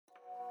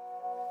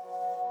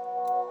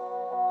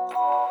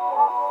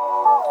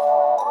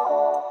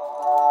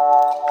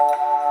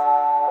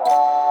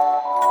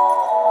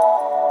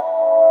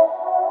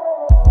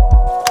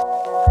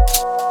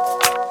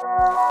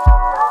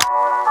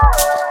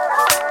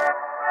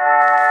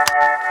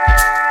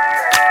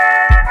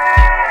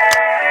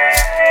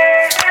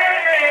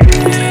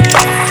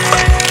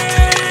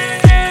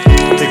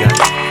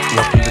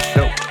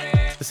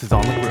is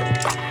On the Grill,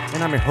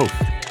 and I'm your host.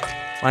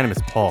 My name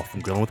is Paul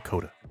from Grillin' with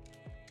Coda.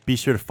 Be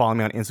sure to follow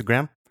me on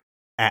Instagram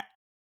at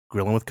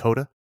Grillin' with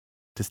Coda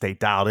to stay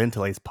dialed in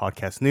to latest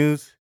podcast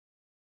news,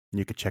 and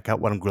you can check out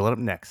what I'm grilling up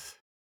next.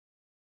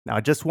 Now,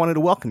 I just wanted to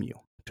welcome you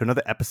to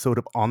another episode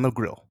of On the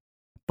Grill,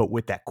 but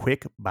with that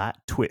quick bite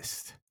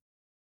twist.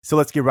 So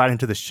let's get right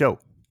into the show.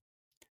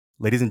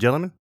 Ladies and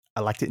gentlemen,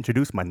 I'd like to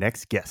introduce my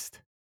next guest.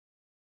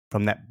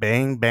 From that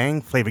Bang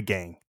Bang Flavor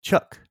Gang,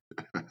 Chuck.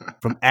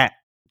 From at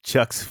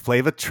Chuck's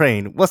Flavor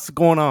Train. What's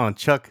going on,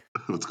 Chuck?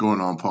 What's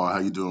going on, Paul? How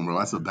you doing, bro?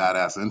 That's a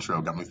badass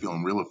intro. Got me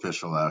feeling real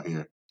official out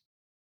here.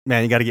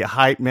 Man, you got to get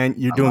hyped, man.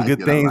 You're doing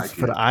good things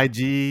for the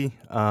IG.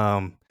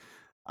 I'm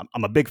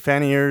a big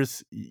fan of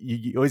yours.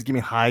 You always give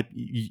me hype.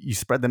 You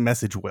spread the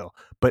message well.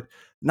 But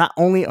not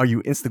only are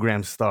you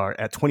Instagram star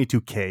at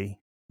 22K,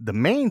 the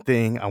main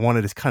thing I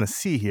wanted to kind of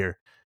see here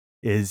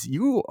is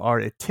you are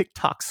a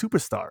TikTok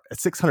superstar at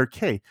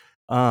 600K.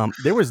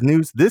 There was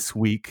news this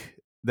week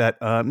that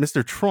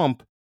Mr.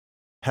 Trump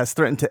has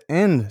threatened to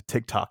end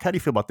TikTok. How do you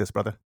feel about this,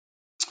 brother?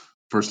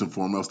 First and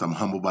foremost, I'm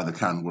humbled by the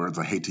kind words.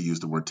 I hate to use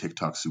the word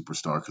TikTok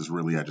superstar because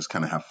really I just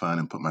kind of have fun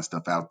and put my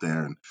stuff out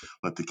there and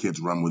let the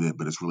kids run with it,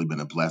 but it's really been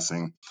a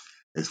blessing.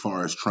 As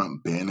far as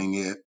Trump banning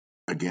it,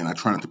 again, I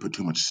try not to put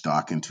too much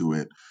stock into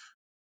it.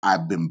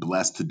 I've been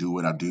blessed to do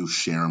what I do,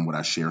 sharing what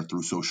I share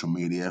through social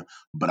media,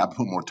 but I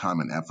put more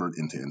time and effort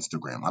into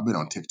Instagram. I've been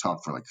on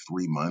TikTok for like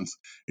 3 months.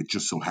 It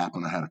just so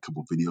happened I had a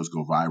couple videos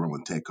go viral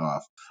and take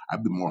off.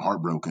 I'd be more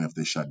heartbroken if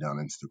they shut down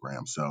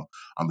Instagram. So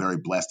I'm very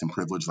blessed and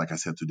privileged, like I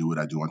said, to do what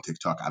I do on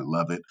TikTok. I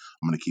love it.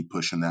 I'm going to keep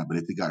pushing that. But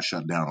if it got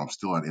shut down, I'm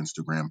still on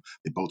Instagram.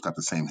 They both got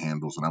the same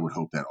handles. And I would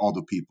hope that all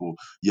the people,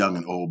 young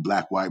and old,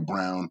 black, white,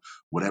 brown,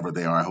 whatever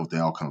they are, I hope they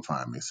all come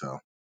find me. So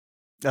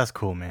That's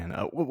cool, man.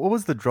 What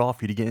was the draw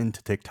for you to get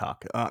into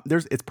TikTok?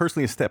 It's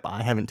personally a step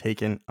I haven't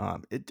taken.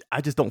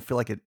 I just don't feel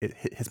like it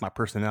hits my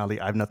personality.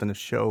 I have nothing to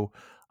show.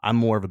 I'm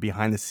more of a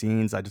behind the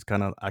scenes. I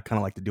kind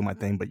of like to do my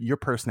thing. But your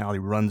personality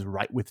runs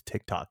right with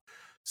TikTok.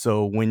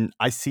 So when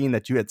I seen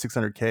that you had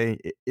 600K,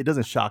 it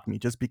doesn't shock me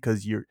just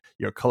because you're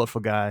a colorful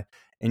guy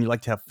and you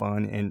like to have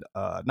fun. And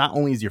not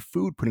only is your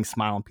food putting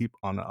smile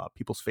on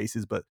people's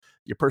faces, but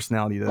your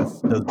personality does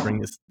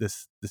bring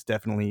this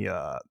definitely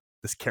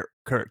this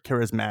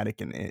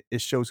charismatic, and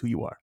it shows who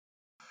you are.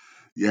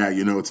 yeah,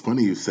 it's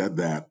funny you said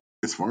that.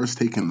 As far as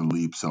taking the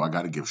leap, so I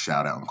got to give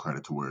shout out and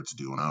credit to where it's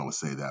due, and I always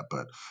say that.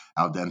 But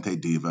Al Dente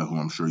Diva, who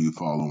I'm sure you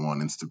follow on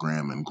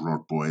Instagram, and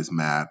Grort Boys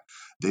Matt,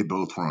 they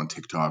both were on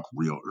TikTok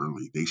real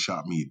early. They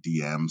shot me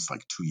DMs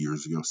like 2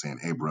 years ago saying,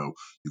 "Hey, bro,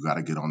 you got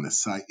to get on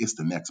this site. It's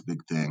the next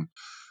big thing."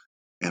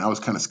 And I was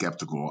kind of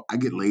skeptical. I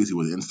get lazy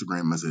with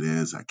Instagram as it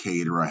is. I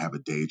cater. I have a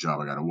day job.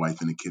 I got a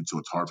wife and a kid, so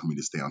it's hard for me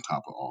to stay on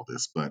top of all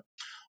this. But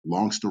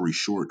long story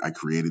short, I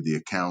created the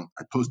account.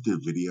 I posted a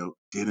video,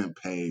 didn't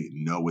pay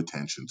no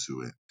attention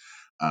to it.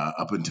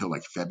 Up until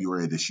like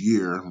February of this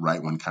year,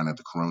 right when kind of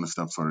the Corona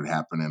stuff started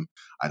happening,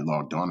 I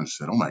logged on and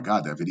said, "Oh my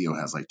God, that video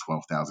has like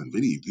 12,000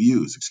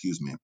 views. Excuse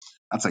me.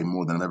 That's like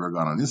more than I've ever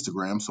got on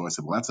Instagram." So I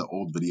said, "Well, that's an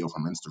old video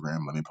from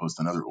Instagram. Let me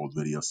post another old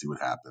video, see what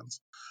happens."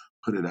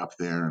 Put it up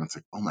there, and it's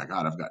like, oh my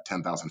God, I've got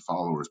 10,000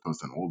 followers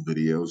posting old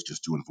videos,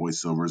 just doing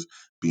voiceovers,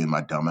 being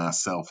my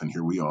dumbass self, and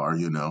here we are.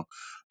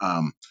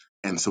 Um,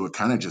 and so it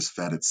kind of just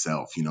fed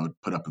itself,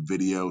 put up a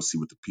video, see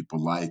what the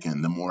people like.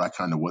 And the more I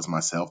kind of was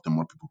myself, the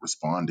more people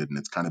responded. And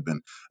it's kind of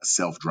been a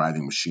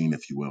self-driving machine,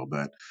 if you will.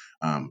 But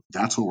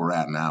that's where we're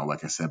at now,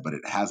 like I said, but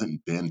it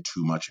hasn't been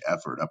too much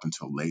effort up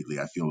until lately.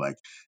 I feel like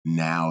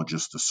now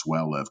just the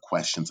swell of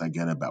questions I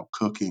get about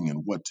cooking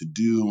and what to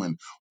do and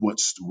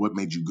what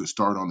made you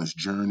start on this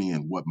journey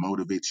and what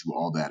motivates you,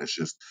 all that. It's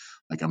just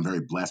like I'm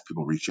very blessed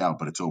people reach out,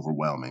 but it's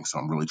overwhelming. So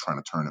I'm really trying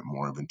to turn it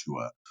more of into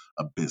a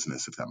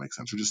business, if that makes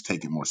sense, or just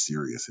take it more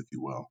serious, if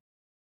you will.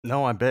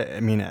 No, I bet. I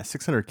mean, at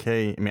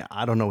 600K, I mean,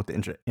 I don't know what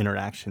the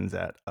interactions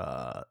at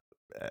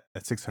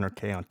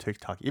 600K on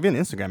TikTok, even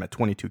Instagram at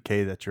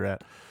 22K that you're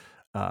at.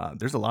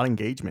 There's a lot of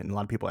engagement and a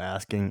lot of people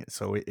asking,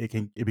 so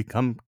can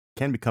become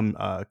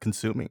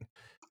consuming.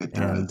 It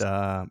And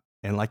does.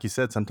 and like you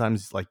said,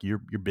 sometimes like you're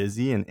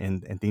busy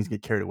and things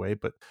get carried away.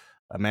 But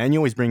man, you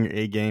always bring your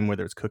A game,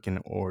 whether it's cooking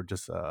or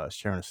just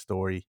sharing a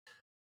story.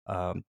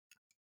 Um,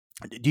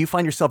 do you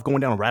find yourself going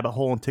down a rabbit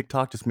hole on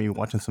TikTok, just maybe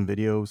watching some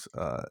videos?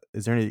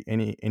 Is there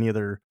any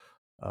other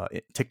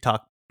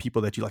TikTok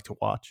people that you like to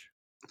watch?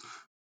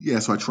 Yeah,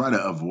 so I try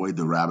to avoid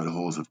the rabbit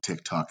holes of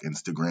TikTok,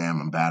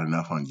 Instagram. I'm bad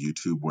enough on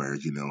YouTube where,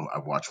 I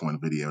watch one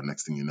video,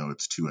 next thing you know,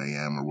 it's 2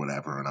 a.m. or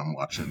whatever, and I'm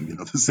watching,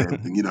 the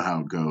same thing. You know how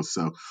it goes.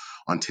 So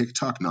on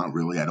TikTok, not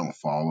really. I don't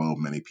follow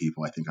many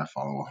people. I think I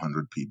follow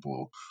 100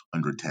 people,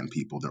 110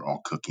 people. They're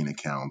all cooking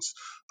accounts.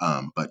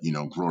 But,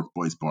 Grort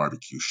Boys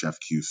Barbecue, Chef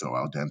Cuso,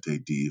 Al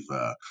Dente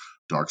Diva,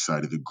 Dark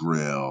Side of the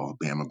Grill,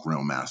 Bama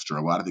Grill Master,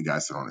 a lot of the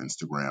guys that are on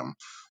Instagram.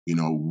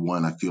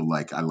 One, I feel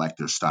like I like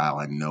their style.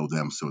 I know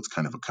them, so it's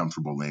kind of a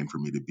comfortable lane for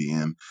me to be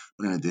in.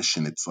 But in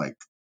addition, it's like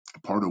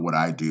part of what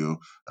I do,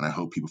 and I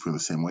hope people feel the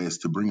same way, is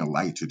to bring a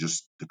light to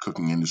just the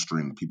cooking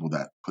industry and the people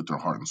that put their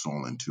heart and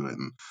soul into it.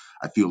 And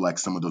I feel like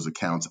some of those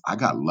accounts, I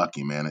got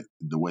lucky, man,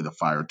 the way the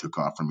fire took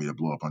off for me to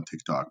blow up on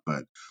TikTok.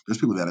 But there's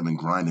people that have been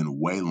grinding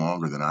way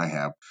longer than I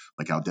have,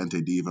 like Al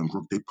Dente Diva and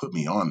Group. They put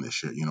me on this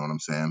shit. You know what I'm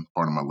saying?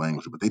 Part of my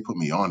language, but they put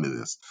me onto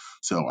this.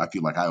 So I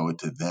feel like I owe it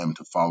to them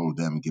to follow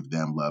them, give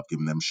them love, give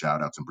them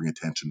shout outs, and bring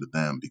attention to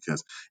them.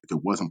 Because if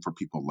it wasn't for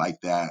people like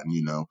that,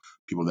 and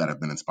people that have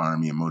been inspiring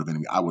me and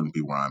motivating me, I wouldn't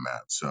be where I'm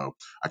at. So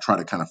I try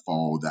to kind of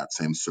follow that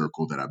same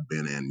circle that I've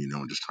been in,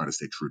 and just try to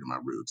stay true to my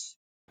roots.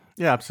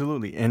 Yeah,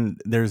 absolutely. And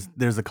there's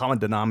a common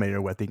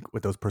denominator I think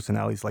with those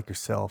personalities like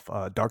yourself,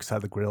 Dark Side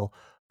of the Grill,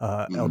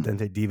 El Hmm.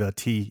 Dente Diva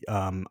T.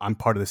 I'm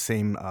part of the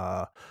same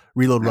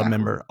Reload Rub Exactly.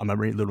 member. I'm a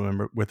Reload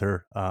member with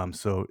her.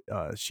 So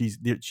she's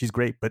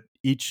great. But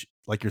each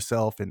like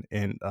yourself and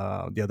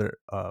the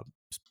other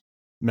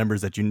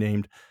members that you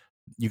named,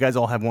 you guys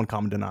all have one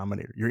common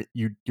denominator.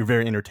 You're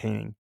very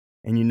entertaining,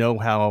 and you know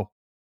how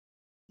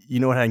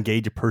to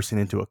engage a person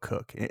into a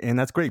cook, and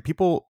that's great.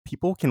 People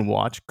can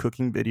watch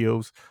cooking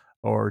videos,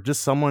 or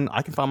just someone.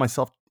 I can find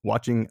myself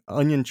watching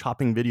onion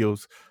chopping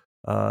videos,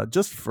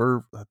 just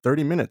for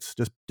 30 minutes,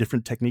 just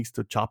different techniques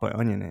to chop an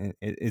onion.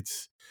 And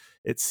it's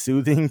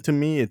soothing to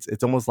me.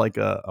 It's almost like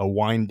a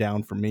wind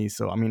down for me.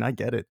 So I mean, I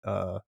get it.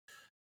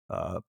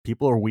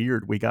 People are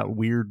weird. We got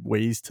weird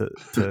ways to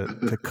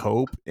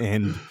cope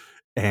and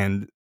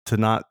to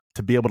not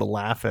to be able to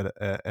laugh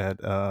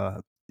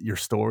at your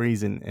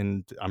stories,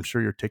 and I'm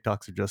sure your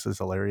TikToks are just as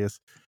hilarious.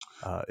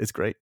 It's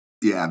great.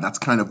 Yeah, that's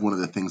kind of one of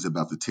the things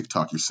about the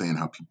TikTok. You're saying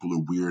how people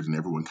are weird and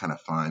everyone kind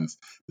of finds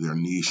their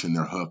niche and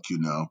their hook.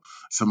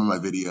 Some of my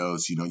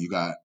videos, you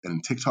got,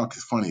 and TikTok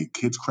is funny.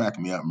 Kids crack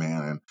me up,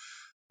 man.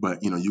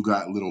 But you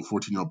got little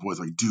 14-year-old boys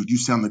like, dude, you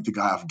sound like the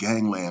guy off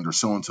Gangland or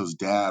so and so's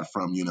dad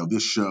from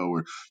this show,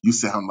 or you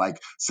sound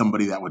like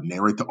somebody that would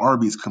narrate the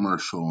Arby's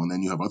commercial. And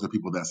then you have other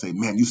people that say,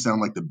 man, you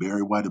sound like the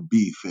Barry White of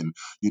beef, and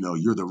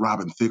you're the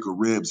Robin Thicke of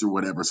ribs or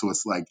whatever. So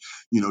it's like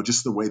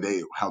just the way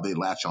how they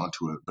latch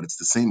onto it. But it's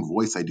the same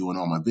voice I do in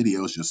all my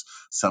videos. Just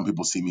some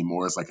people see me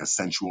more as like a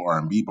sensual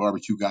R&B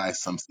barbecue guy.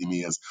 Some see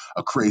me as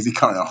a crazy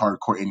kind of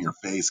hardcore in your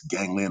face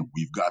Gangland.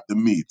 We've got the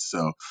meat.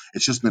 So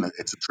it's a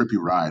trippy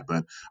ride,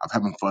 but I'm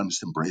having fun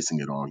just embracing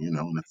it all,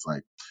 and it's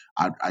like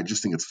I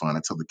just think it's fun. I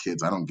tell the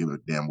kids I don't give a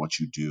damn what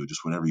you do,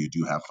 just whatever you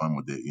do, have fun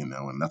with it, and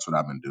that's what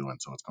I've been doing.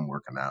 So it's been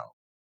working out.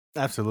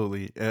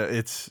 Absolutely.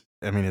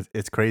 I mean,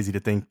 it's crazy to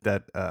think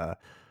that.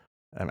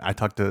 I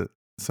talked to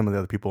some of the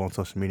other people on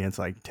social media. It's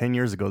like 10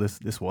 years ago,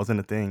 this wasn't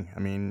a thing. I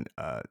mean,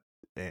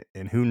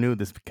 and who knew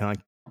this kind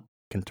of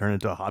can turn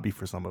into a hobby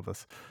for some of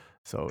us.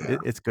 So Yeah.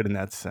 it's good in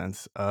that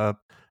sense. I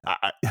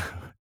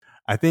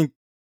I think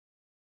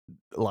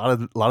a lot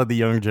of the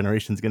younger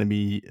generation is going to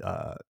be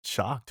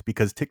shocked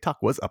because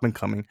TikTok was up and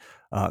coming.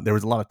 There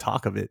was a lot of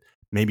talk of it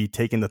maybe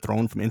taking the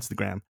throne from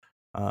Instagram.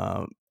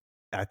 Uh,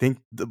 I think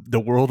the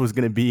world was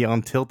going to be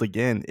on tilt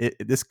again.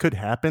 This could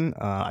happen.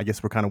 I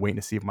guess we're kind of waiting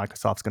to see if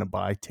Microsoft's going to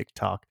buy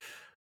TikTok,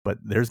 but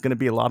there's going to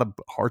be a lot of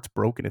hearts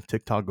broken if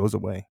TikTok goes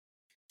away.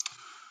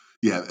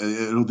 Yeah,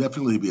 it'll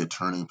definitely be a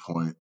turning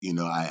point.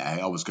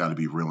 I always got to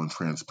be real and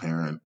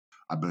transparent.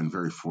 I've been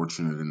very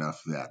fortunate enough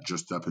that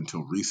just up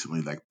until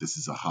recently, like this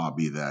is a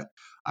hobby that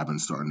I've been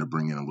starting to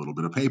bring in a little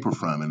bit of paper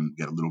from and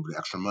get a little bit of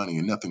extra money,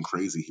 and nothing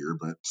crazy here,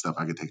 but stuff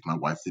I could take my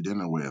wife to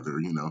dinner with, or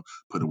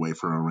put away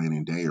for a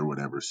rainy day or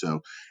whatever.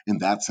 So in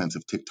that sense,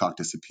 if TikTok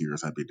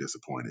disappears, I'd be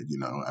disappointed.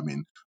 I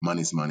mean,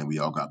 money's money. We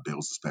all got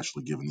bills,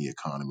 especially given the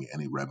economy.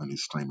 Any revenue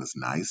stream is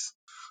nice.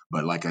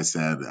 But like I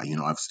said,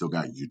 I've still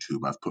got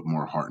YouTube. I've put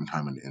more heart and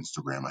time into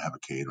Instagram. I have a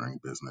catering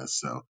business,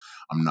 so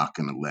I'm not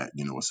going to let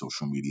a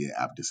social media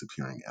app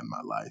disappearing end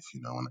my life.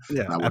 And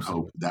Yeah, I would hope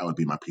absolutely. that would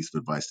be my piece of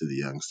advice to the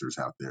youngsters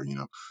out there.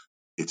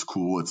 It's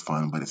cool, it's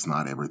fun, but it's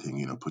not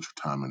everything. Put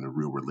your time into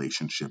real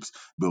relationships,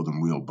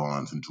 building real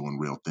bonds, and doing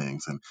real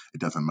things. And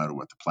it doesn't matter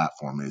what the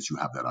platform is. You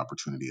have that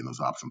opportunity, and those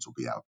options will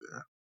be out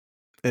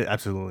there.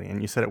 Absolutely,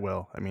 and you said it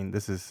well. I mean,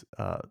 this is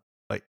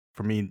like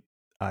for me,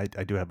 I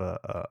do have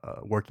a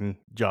working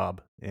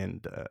job,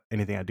 and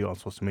anything I do on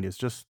social media is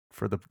just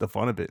for the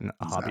fun of it and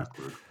a hobby.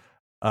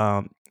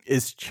 Exactly.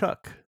 Is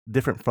Chuck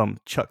different from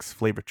Chuck's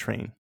Flavor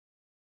Train?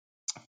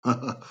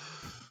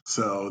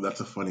 So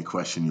that's a funny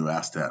question you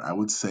asked that. I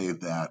would say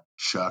that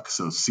Chuck,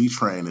 so C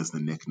Train is the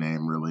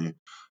nickname, really.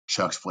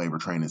 Chuck's Flavor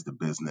Train is the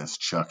business.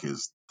 Chuck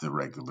is the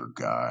regular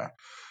guy.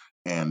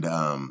 And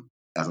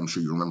as I'm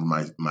sure you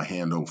remember, my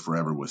handle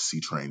forever was C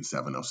Train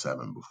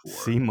 707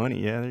 before. See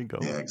money, yeah, there you go.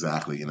 Yeah,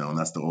 exactly. And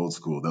that's the old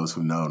school. Those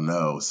who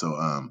know. So,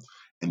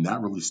 and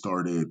that really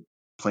started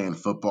playing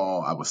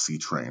football. I was C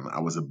Train.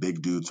 I was a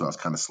big dude, so I was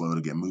kind of slow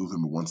to get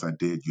moving. But once I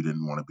did, you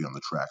didn't want to be on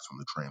the tracks when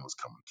the train was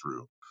coming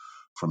through.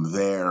 From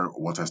there,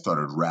 once I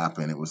started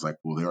rapping, it was like,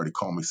 well, they already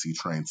call me C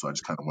Train, so I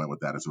just kind of went with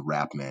that as a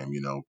rap name.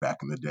 Back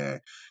in the day,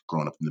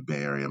 growing up in the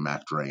Bay Area,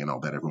 Mac Dre and all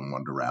that, everyone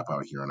wanted to rap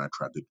out here, and I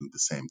tried to do the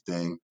same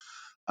thing.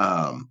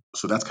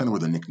 So that's kind of where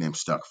the nickname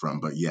stuck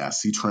from. But yeah,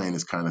 C Train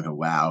is kind of the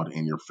loud,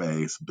 in your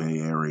face, Bay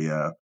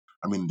Area.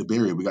 I mean, the Bay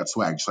Area, we got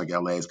swag, just like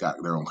LA's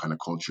got their own kind of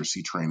culture.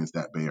 C Train is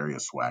that Bay Area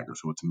swagger.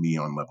 So it's me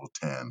on level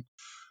 10.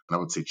 And I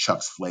would say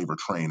Chuck's Flavor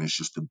Train is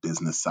just the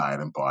business side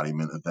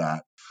embodiment of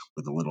that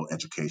with a little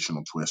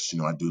educational twist.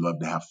 I do love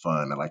to have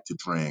fun. I like to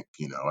drink,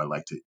 I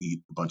like to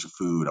eat a bunch of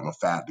food. I'm a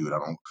fat dude. I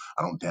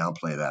don't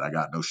downplay that. I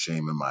got no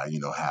shame in my,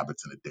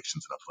 habits and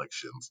addictions and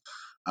afflictions.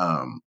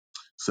 Um,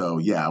 so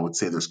yeah, I would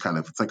say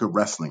it's like a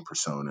wrestling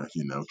persona,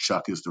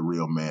 Chuck is the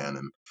real man.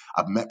 And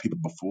I've met people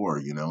before,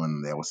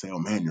 and they will say, "Oh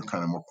man, you're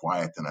kind of more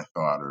quiet than I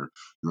thought," or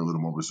 "You're a little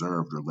more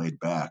reserved or laid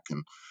back."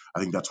 And I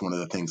think that's one of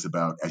the things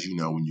about, as you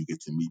know, when you get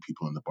to meet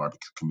people in the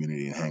barbecue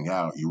community and hang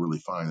out, you really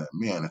find that,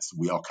 man,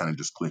 we all kind of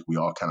just click. We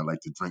all kind of like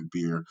to drink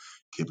beer,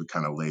 keep it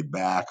kind of laid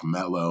back,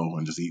 mellow,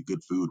 and just eat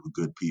good food with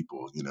good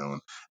people, and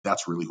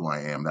that's really who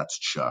I am. That's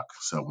Chuck.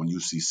 So when you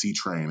see C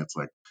Train, it's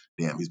like,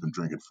 damn, he's been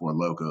drinking Four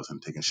Locos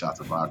and taking shots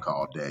of vodka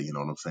all day. You know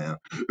what I'm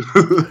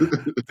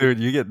saying? Dude,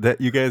 you get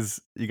that. You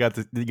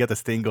got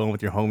this thing going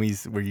with your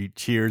homies where you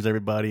cheers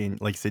everybody,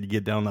 and like you said, you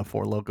get down on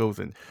Four Locos,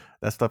 and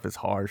that stuff is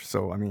harsh.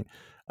 So I mean,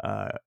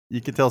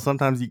 you can tell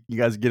sometimes you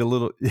guys get a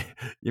little.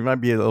 You might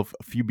be a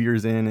few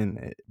beers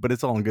in, but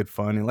it's all in good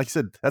fun. And like you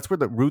said, that's where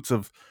the roots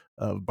of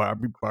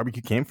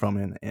barbecue came from,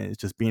 and it's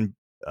just being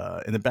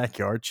in the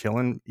backyard,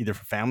 chilling, either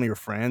for family or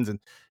friends, and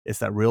it's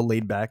that real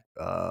laid back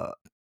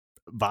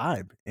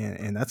vibe,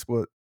 and that's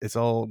what it's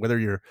all. Whether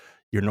you're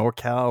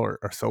NorCal or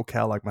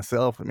SoCal like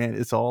myself, man,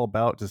 it's all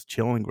about just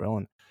chilling and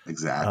grilling. Uh,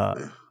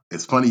 Exactly.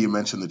 It's funny you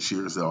mentioned the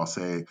cheers, though. I'll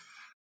say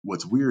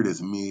what's weird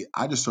is me,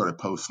 I just started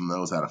posting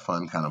those out of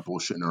fun, kind of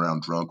bullshitting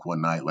around drunk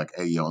one night, like,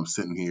 hey, yo, I'm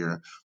sitting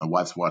here, my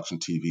wife's watching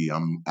TV,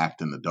 I'm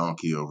acting the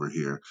donkey over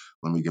here.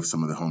 Let me give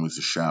some of the homies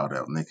a shout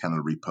out. And they kind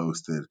of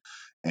reposted.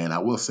 And I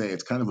will say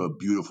it's kind of a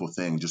beautiful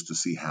thing just to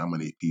see how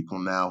many people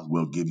now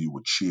will give you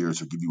a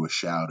cheers or give you a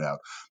shout out.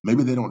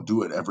 Maybe they don't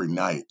do it every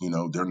night,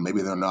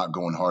 maybe they're not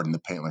going hard in the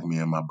paint like me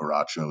and my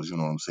barachos, you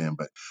know what I'm saying?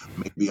 But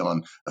maybe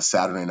on a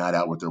Saturday night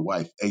out with their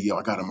wife, hey, yo,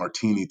 I got a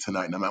martini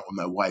tonight and I'm out with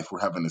my wife,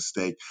 we're having a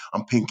steak,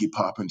 I'm pinky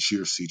popping,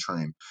 cheers, C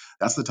Train.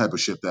 That's the type of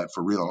shit that,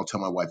 for real, I'll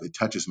tell my wife, it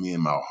touches me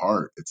in my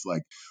heart. It's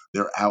like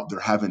they're out, they're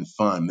having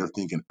fun, they're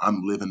thinking,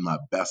 I'm living my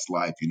best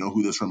life. You know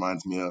who this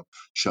reminds me of?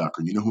 Chuck.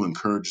 Or you know who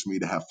encourages me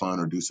to have fun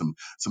or do some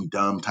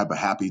dumb type of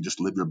happy,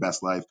 just live your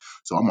best life.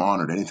 So I'm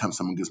honored anytime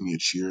someone gives me a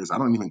cheers. I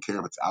don't even care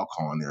if it's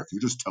alcohol in there. If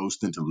you're just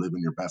toasting to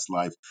living your best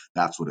life,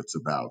 that's what it's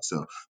about.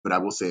 So, but I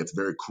will say it's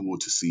very cool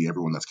to see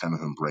everyone that's kind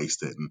of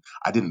embraced it. And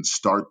I didn't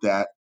start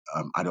that.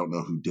 I don't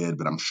know who did,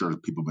 but I'm sure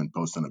people have been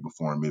posting it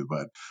before me.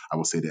 But I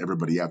will say to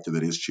everybody out there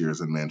that is cheers,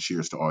 and man,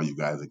 cheers to all you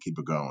guys and keep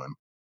it going.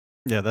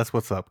 yeah, that's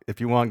what's up. If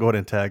you want, go ahead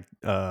and tag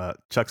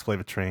Chuck's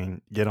Flavor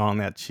Train. Get on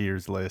that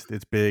cheers list.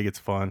 It's big. It's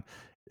fun.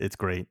 It's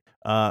great.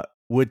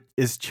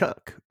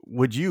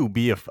 Would you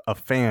be a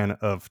fan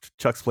of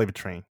Chuck's Flavor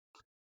Train?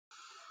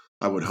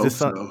 I would Is hope this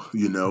so.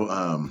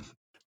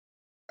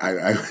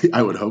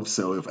 I would hope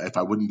so. If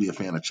I wouldn't be a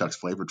fan of Chuck's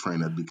Flavor Train,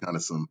 that'd be kind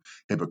of some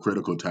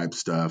hypocritical type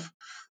stuff.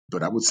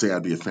 But I would say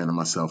I'd be a fan of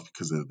myself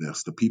because of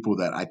this. The people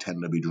that I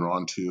tend to be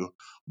drawn to,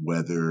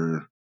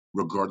 whether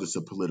regardless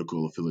of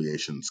political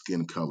affiliation,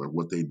 skin color,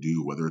 what they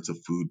do, whether it's a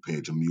food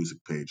page, a music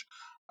page,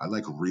 I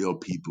like real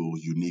people,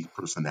 unique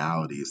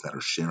personalities that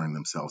are sharing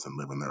themselves and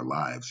living their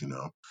lives.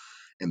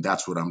 And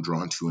that's what I'm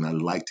drawn to, and I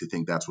like to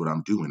think that's what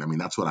I'm doing. I mean,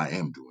 that's what I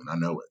am doing. I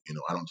know it.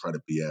 I don't try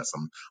to BS.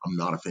 I'm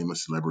not a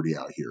famous celebrity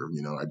out here.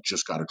 I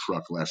just got a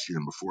truck last year,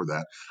 and before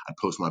that, I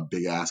post my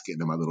big ass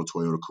getting in my little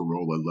Toyota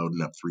Corolla,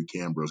 loading up 3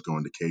 Cambros,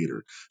 going to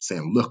Cater,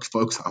 saying, "Look,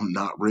 folks, I'm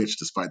not rich,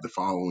 despite the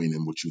following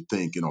and what you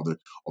think and all the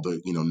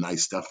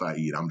nice stuff I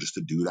eat. I'm just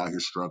a dude out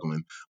here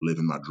struggling,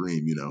 living my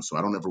dream. So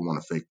I don't ever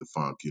want to fake the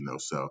funk.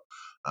 So."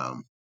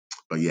 Um,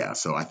 but yeah,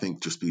 so I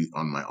think just be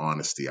on my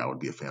honesty, I would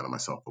be a fan of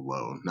myself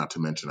alone. Not to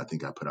mention, I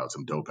think I put out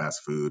some dope ass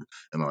food,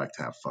 and I like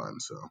to have fun.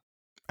 So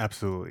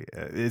Absolutely.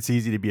 It's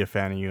easy to be a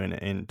fan of you,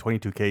 and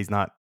 22K is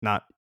not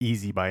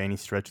easy by any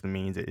stretch of the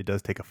means. It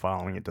does take a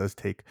following. It does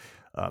take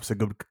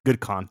some good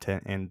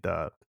content, and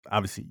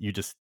obviously you're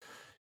just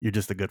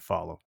a good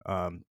follow.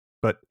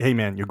 But hey,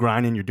 man, you're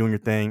grinding. You're doing your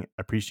thing.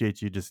 I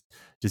appreciate you just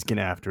getting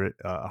after it.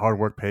 Hard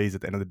work pays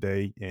at the end of the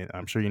day, and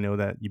I'm sure you know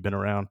that. You've been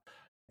around,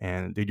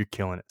 and dude, you're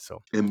killing it.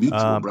 So, and mutual,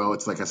 um, bro.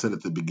 It's like I said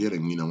at the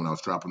beginning, when I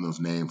was dropping those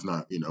names,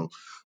 not,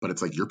 but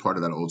it's like you're part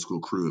of that old school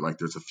crew. Like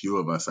there's a few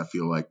of us. I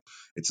feel like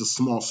it's a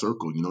small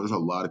circle. There's a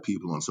lot of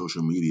people on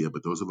social media,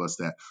 but those of us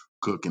that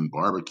cook and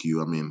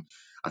barbecue, I mean,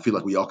 I feel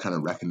like we all kind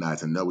of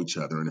recognize and know each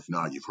other. And if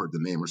not, you've heard the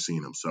name or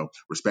seen them. So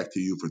respect to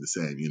you for the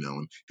same.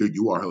 And here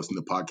you are hosting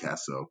the podcast.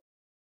 So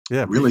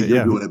yeah, really, appreciate. you're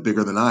Yeah. doing it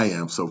bigger than I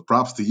am. So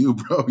props to you,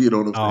 bro. You know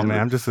what I'm Oh saying?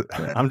 man,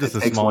 Yeah, I'm it just a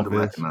takes small one to fish.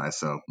 recognize.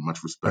 So much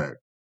I respect.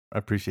 I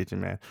appreciate you,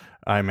 man.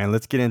 All right, man.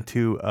 Let's get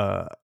into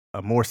a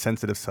more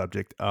sensitive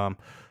subject.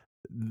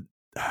 th-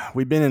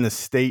 we've been in a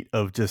state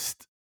of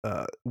just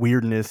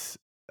weirdness.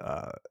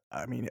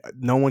 I mean,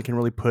 no one can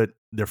really put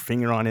their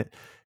finger on it.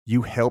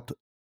 You helped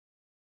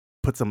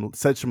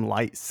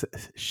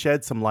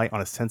shed some light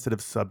on a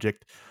sensitive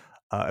subject.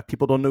 If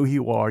people don't know who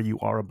you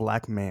are a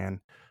black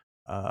man.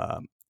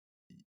 Um,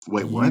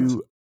 Wait, what?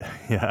 you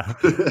Yeah.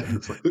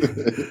 It's like-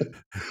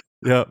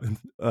 Yep,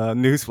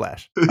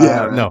 newsflash.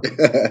 yeah, No,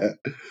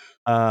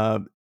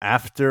 right.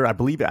 after I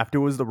believe after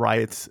it was the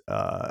riots,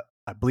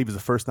 I believe it was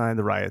the first night of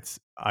the riots,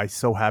 I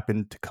so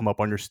happened to come up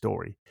on your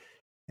story,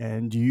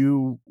 and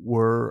you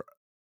were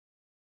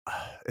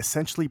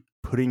essentially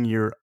putting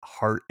your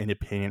heart and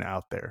opinion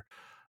out there.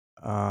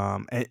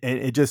 And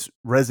it just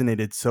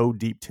resonated so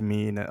deep to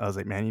me, and I was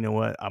like, man, you know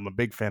what? I'm a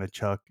big fan of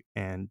Chuck,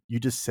 and you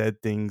just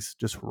said things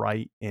just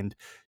right, and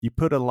you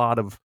put a lot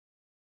of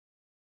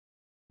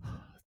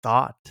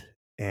thought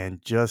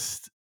and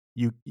just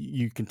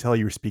you can tell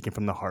you were speaking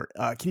from the heart.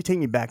 Can you take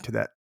me back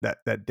to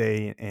that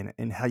day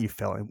and how you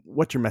felt and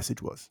what your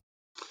message was?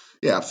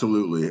 Yeah,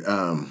 absolutely.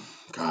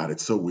 God,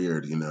 it's so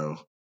weird,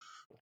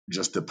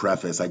 just to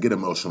preface, I get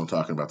emotional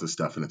talking about this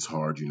stuff and it's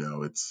hard,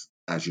 it's,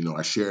 as you know,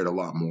 I shared a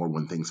lot more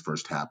when things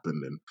first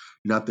happened, and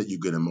not that you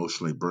get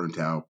emotionally burnt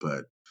out,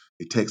 but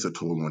it takes a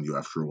toll on you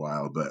after a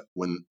while. But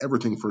when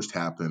everything first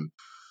happened,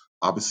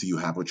 obviously you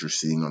have what you're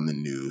seeing on the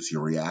news.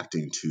 You're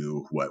reacting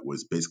to what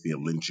was basically a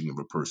lynching of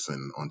a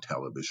person on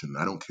television.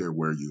 I don't care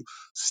where you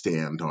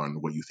stand on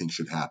what you think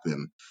should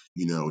happen,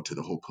 to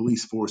the whole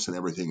police force and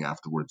everything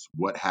afterwards.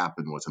 What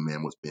happened was a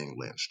man was being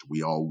lynched.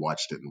 We all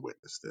watched it and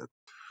witnessed it.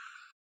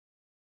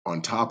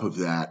 On top of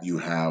that, you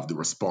have the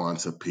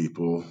response of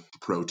people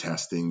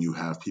protesting. You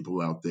have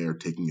people out there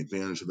taking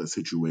advantage of that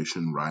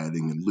situation,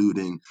 rioting and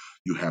looting.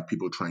 You have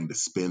people trying to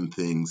spin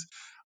things.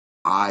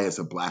 I, as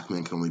a black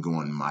man, can only go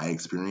on my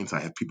experience. I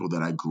have people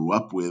that I grew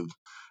up with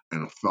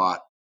and thought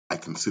I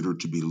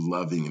considered to be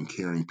loving and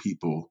caring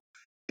people,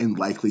 and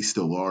likely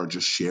still are,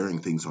 just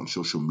sharing things on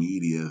social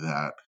media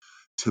that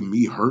to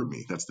me hurt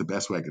me. That's the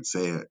best way I could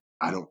say it.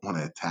 I don't want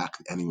to attack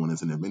anyone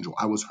as an individual.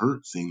 I was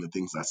hurt seeing the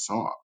things I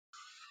saw.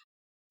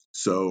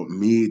 So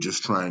me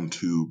just trying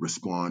to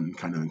respond and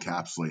kind of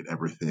encapsulate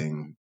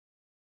everything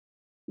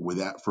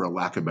without, for a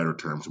lack of better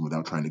terms, and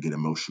without trying to get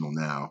emotional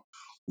now,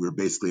 we're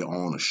basically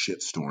all in a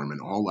shitstorm. And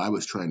all I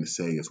was trying to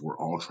say is we're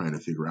all trying to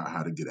figure out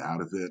how to get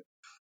out of it.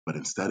 But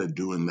instead of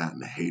doing that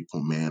in a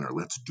hateful manner,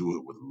 let's do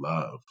it with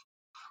love.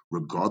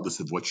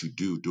 Regardless of what you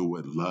do it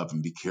with love,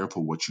 and be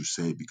careful what you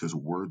say, because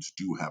words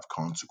do have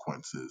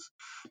consequences.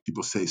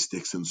 People say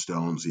sticks and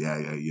stones.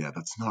 Yeah.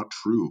 That's not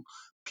true.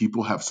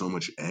 People have so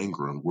much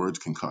anger, and words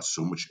can cause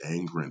so much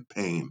anger and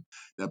pain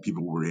that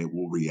people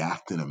will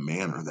react in a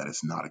manner that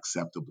is not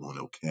acceptable and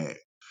okay.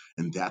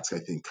 And that's, I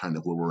think, kind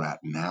of where we're at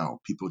now.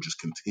 People just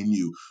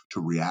continue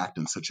to react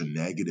in such a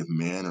negative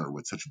manner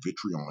with such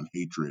vitriol and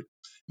hatred,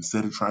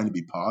 instead of trying to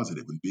be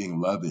positive and being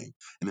loving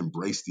and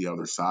embrace the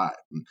other side.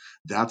 And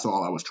that's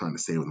all I was trying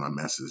to say with my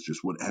message.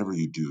 Just whatever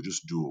you do,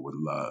 just do it with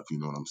love. You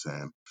know what I'm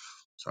saying?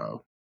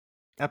 So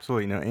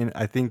Absolutely no, and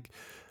I think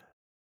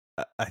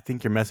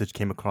your message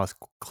came across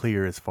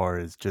clear as far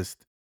as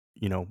just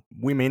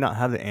we may not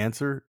have the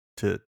answer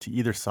to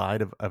either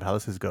side of how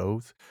this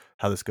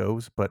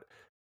goes, but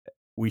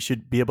we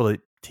should be able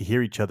to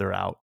hear each other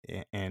out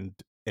and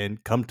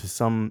come to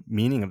some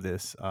meaning of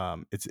this.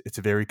 It's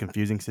a very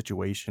confusing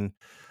situation.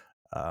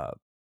 Uh,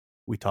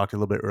 we talked a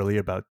little bit earlier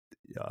about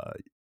uh,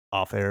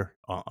 off air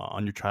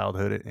on your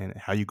childhood and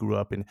how you grew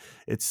up, and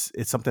it's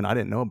something I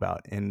didn't know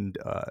about, and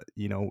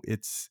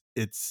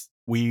it's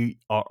we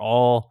are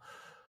all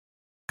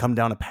come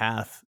down a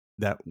path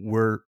that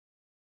we're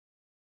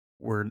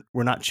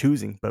not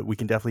choosing, but we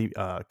can definitely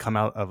come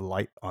out of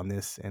light on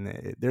this.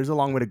 And there's a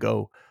long way to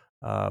go.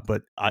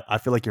 But I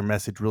feel like your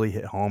message really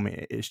hit home.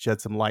 It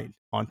shed some light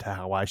onto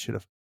how I should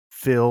have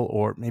feel,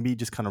 or maybe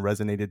just kind of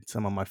resonated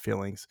some of my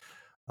feelings.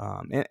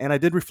 And I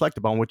did reflect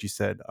upon what you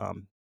said.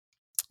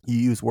 You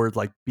use words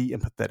like be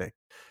empathetic,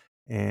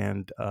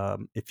 and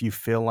if you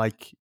feel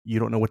like you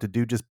don't know what to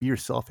do, just be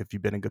yourself if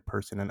you've been a good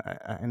person.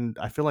 And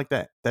I feel like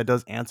that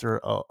does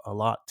answer a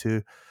lot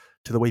to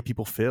the way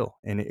people feel.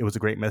 And it was a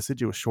great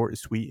message. It was short and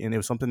sweet, and it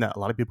was something that a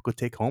lot of people could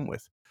take home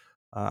with.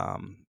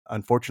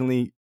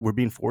 Unfortunately, we're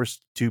being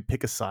forced to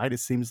pick a side, it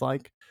seems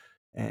like,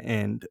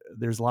 and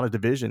there's a lot of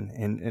division,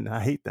 and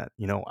I hate that.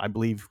 I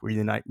believe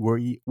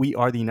we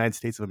are the United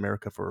States of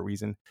America for a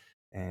reason,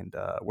 and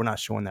we're not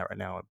showing that right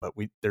now. But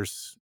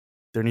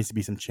there needs to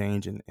be some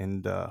change,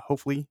 and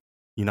hopefully,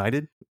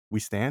 united we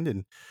stand,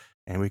 and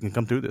we can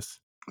come through this.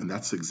 And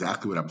that's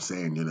exactly what I'm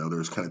saying.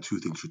 There's kind of two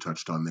things you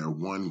touched on there.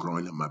 One,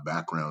 growing up, my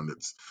background,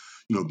 it's,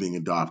 being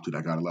adopted.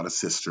 I got a lot of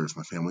sisters.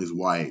 My family's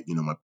white.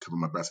 My couple of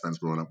my best friends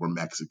growing up were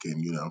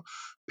Mexican.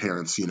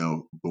 Parents,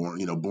 born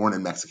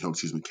in Mexico,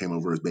 excuse me, came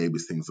over as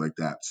babies, things like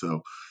that.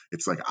 So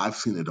it's like I've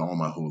seen it all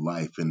my whole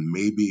life. And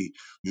maybe,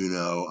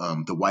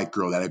 the white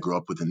girl that I grew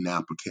up with in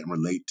Napa can't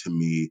relate to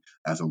me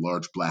as a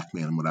large black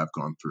man and what I've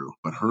gone through.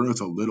 But her as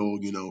a little,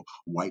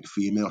 white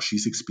female,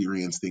 she's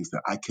experienced things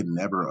that I can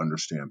never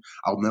understand.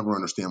 I'll never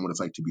understand what it's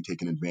like to be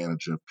taken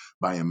advantage of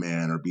by a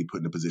man, or be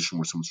put in a position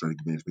where someone's trying to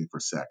take advantage of me for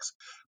sex.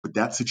 But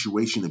that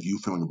situation of you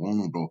feeling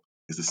vulnerable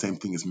It's the same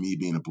thing as me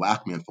being a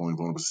black man feeling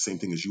vulnerable. It's the same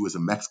thing as you as a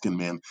Mexican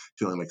man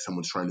feeling like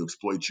someone's trying to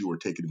exploit you or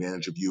take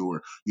advantage of you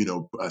or,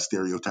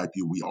 stereotype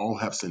you. We all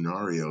have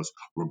scenarios,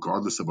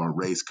 regardless of our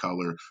race,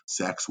 color,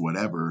 sex,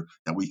 whatever,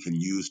 that we can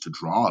use to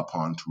draw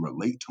upon to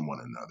relate to one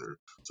another.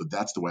 So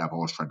that's the way I've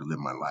always tried to live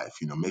my life.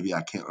 Maybe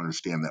I can't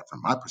understand that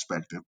from my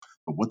perspective,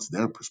 but what's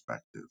their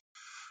perspective?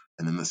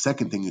 And then the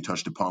second thing you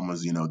touched upon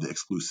was, the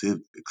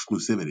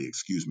exclusivity,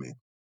 excuse me.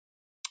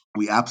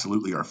 We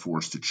absolutely are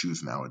forced to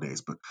choose nowadays.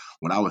 But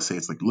what I would say,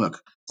 it's like,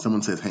 look,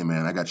 someone says, hey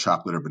man, I got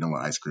chocolate or vanilla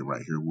ice cream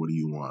right here. What do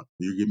you want?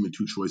 You're giving me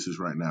two choices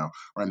right now.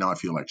 Right now, I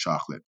feel like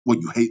chocolate. What,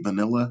 you hate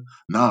vanilla?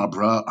 Nah,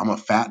 bruh, I'm a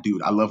fat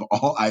dude. I love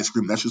all ice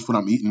cream. That's just what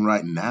I'm eating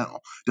right now.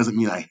 Doesn't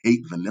mean I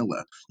hate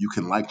vanilla. You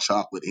can like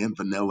chocolate and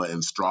vanilla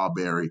and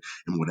strawberry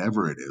and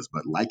whatever it is,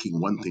 but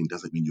liking one thing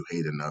doesn't mean you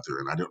hate another.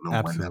 And I don't know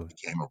when that Absolutely.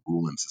 became a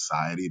rule in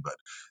society, but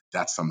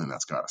that's something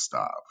that's got to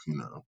stop.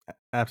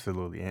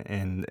 Absolutely,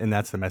 and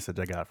that's the message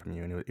I got from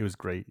you, and it was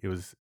great. It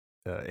was,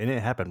 and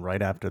it happened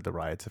right after the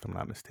riots, if I'm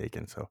not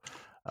mistaken. So,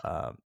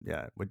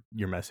 yeah, with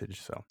your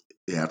message. So,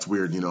 Yeah, it's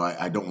weird.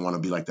 I don't want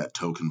to be like that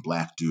token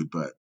black dude,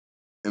 but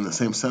in the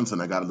same sense,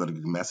 and I got a lot of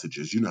good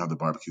messages. You know how the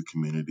barbecue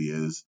community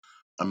is.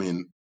 I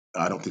mean,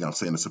 I don't think I'm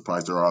saying a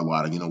surprise. There are a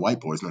lot of white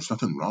boys, and there's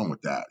nothing wrong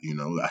with that.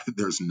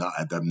 There's not.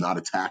 I'm not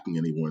attacking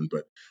anyone,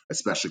 but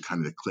especially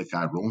kind of the clique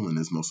I roll in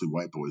is mostly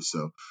white boys.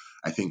 So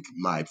I think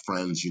my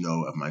friends,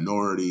 of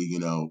minority,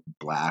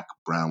 black,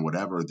 brown,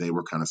 whatever, they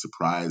were kind of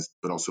surprised,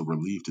 but also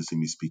relieved to see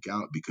me speak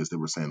out because they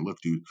were saying, "Look,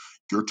 dude,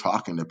 you're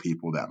talking to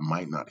people that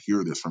might not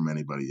hear this from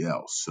anybody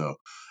else." So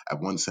at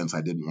one sense,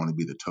 I didn't want to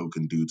be the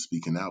token dude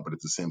speaking out, but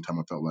at the same time,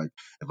 I felt like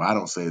if I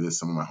don't say this,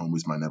 some of my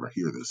homies might never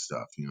hear this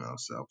stuff.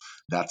 So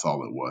that's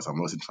all it was. I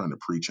wasn't trying to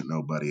preach at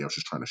nobody. I was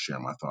just trying to share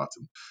my thoughts.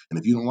 And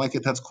if you don't like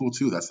it, that's cool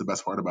too. That's the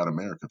best part about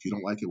America. If you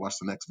don't like it, watch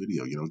the next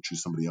video.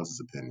 Choose somebody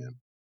else's opinion.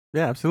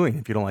 yeah, absolutely.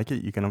 If you don't like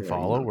it, you can Yeah,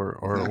 unfollow or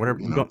exactly. whatever.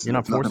 You're not It's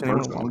nothing forcing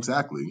anyone to personal. watch.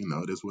 Exactly.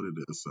 It is what it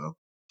is. So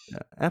Yeah,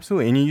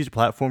 absolutely, and you use your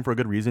platform for a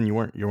good reason. You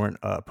weren't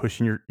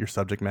pushing your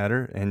subject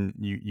matter, and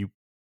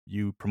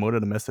you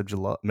promoted a message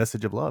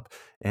of love.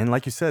 And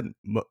like you said,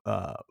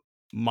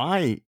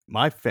 my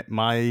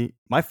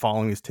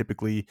following is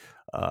typically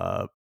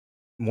uh,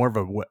 more of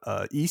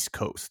a East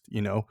Coast,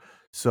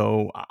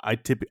 So I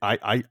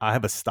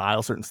have a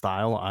style, certain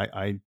style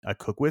I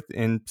cook with,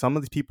 and some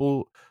of these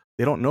people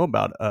they don't know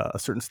about a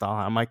certain style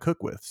I might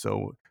cook with.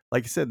 So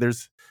like I said,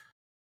 there's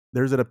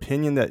an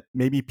opinion that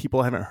maybe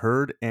people haven't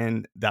heard,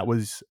 and that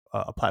was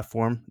a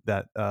platform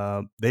that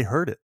they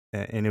heard it,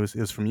 and it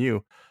was from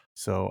you.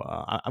 So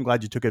I'm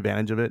glad you took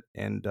advantage of it,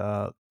 and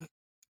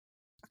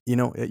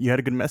you had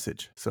a good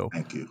message. So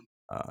thank you.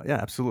 yeah,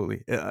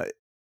 absolutely.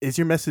 Is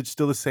your message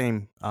still the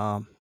same?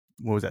 What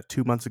was that?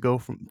 2 months ago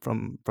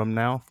from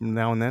now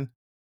and then?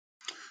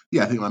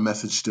 Yeah, I think my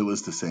message still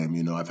is the same.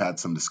 I've had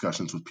some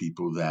discussions with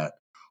people that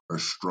are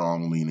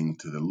strong leaning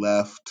to the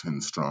left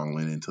and strong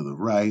leaning to the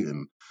right,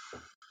 and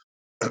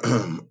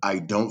I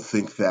don't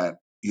think that,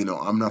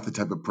 I'm not the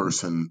type of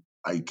person.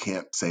 I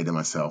can't say to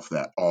myself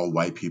that all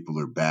white people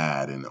are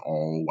bad and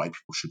all white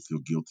people should feel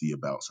guilty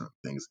about certain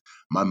things.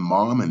 My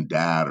mom and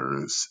dad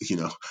are,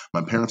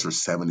 my parents are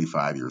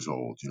 75 years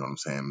old. You know what I'm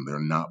saying? They're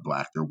not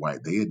black, they're white.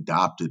 They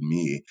adopted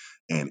me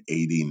in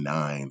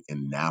 89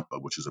 in Napa,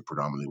 which is a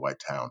predominantly white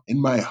town. In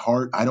my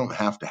heart, I don't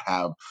have to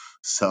have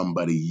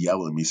somebody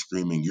yell at me,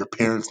 screaming, your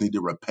parents need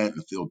to repent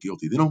and feel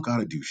guilty. They don't got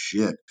to do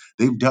shit.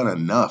 They've done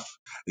enough.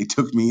 They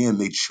took me in.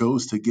 They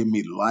chose to give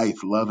me life,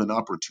 love, and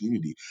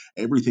opportunity.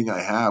 Everything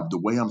I have, the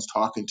way I'm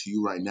talking to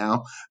you right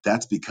now,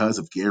 that's because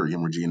of Gary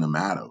and Regina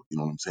Maddow. You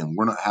know what I'm saying?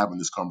 We're not having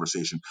this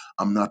conversation.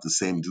 I'm not the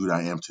same dude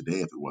I am today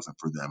if it wasn't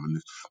for them.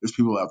 And there's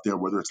people out there,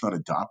 whether it's not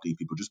adopting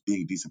people, just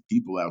being decent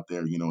people out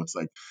there, it's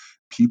like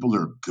people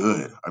are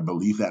good. I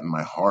believe that in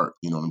my heart.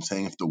 You know what I'm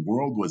saying? If the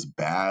world was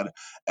bad,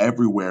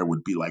 everywhere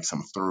would be like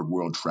some third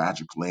world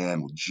tragic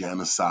land with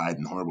genocide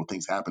and horrible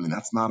things happening.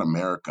 That's not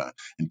America.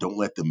 And don't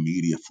let the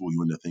media fool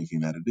you into thinking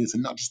that it is.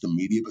 And not just the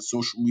media, but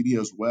social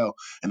media as well.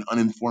 And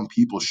uninformed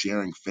people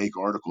sharing fake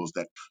articles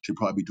that should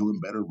probably be doing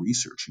better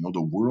research. The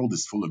world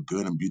is full of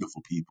good and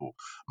beautiful people.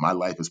 My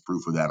life is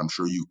proof of that. I'm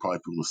sure you probably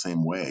feel the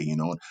same way.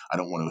 And I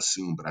don't want to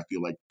assume, but I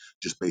feel like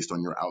just based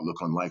on your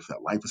outlook on life,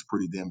 that life is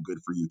pretty damn good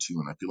for you too.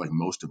 And I feel like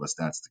most of us,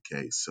 that's the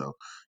case. So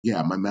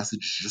yeah, my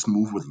message is just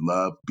move with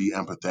love, be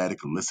empathetic,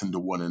 listen to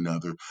one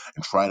another,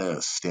 and try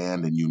to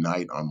stand and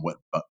unite on what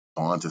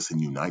bonds us and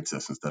unites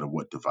us instead of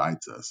what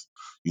divides us.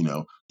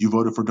 You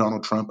voted for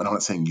Donald Trump, and I'm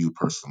not saying you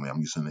personally. I'm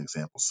using an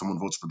example. Someone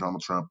votes for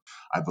Donald Trump.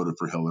 I voted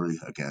for Hillary.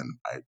 Again,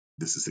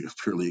 this is a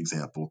purely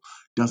example.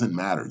 Doesn't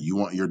matter. You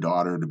want your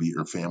daughter to be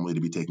your family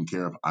to be taken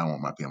care of. I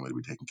want my family to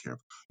be taken care of.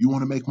 You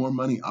want to make more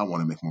money. I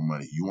want to make more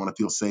money. You want to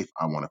feel safe.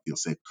 I want to feel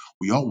safe.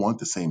 We all want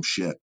the same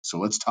shit. So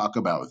let's talk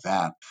about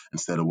that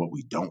instead of what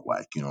we don't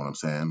like. You know what I'm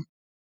saying?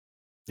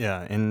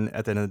 Yeah, and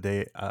at the end of the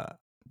day,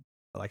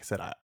 like I said,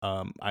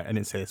 I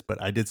didn't say this,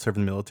 but I did serve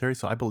in the military,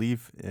 so I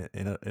believe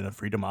in a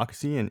free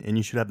democracy, and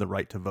you should have the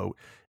right to vote,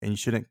 and you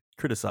shouldn't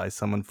criticize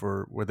someone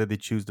for whether they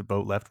choose to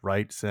vote left,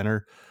 right,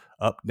 center.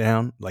 up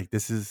down. Like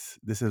this is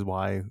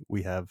why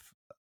we have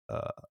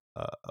uh,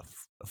 a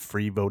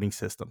free voting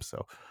system.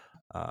 So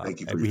Thank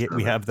you for your we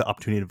service. have the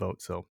opportunity to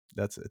vote. So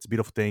it's a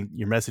beautiful thing.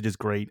 Your message is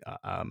great.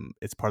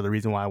 It's part of the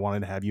reason why I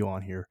wanted to have you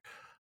on here,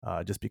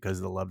 just because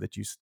of the love that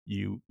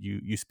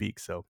you speak.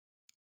 So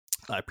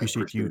I I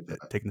appreciate you appreciate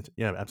that. taking the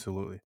yeah,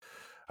 absolutely.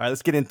 All right,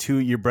 let's get into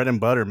your bread and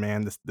butter,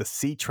 man. The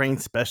C Train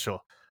special.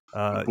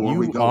 Before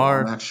we You go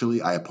on, are.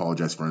 actually, I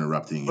apologize for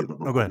interrupting Oh, you, but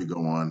no, go before ahead. we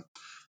go on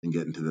and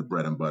get into the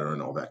bread and butter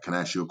and all that, can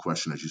I ask you a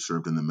question? As you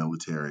served in the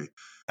military,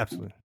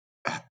 Absolutely.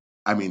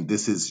 I mean,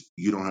 this is,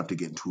 you don't have to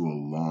get into a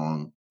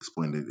long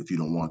explain it if you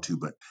don't want to,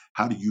 but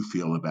how do you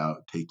feel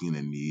about taking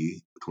a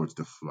knee towards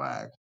the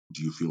flag?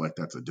 Do you feel like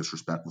that's a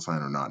disrespectful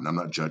sign or not? And I'm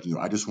not judging you.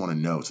 I just want to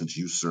know, since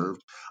you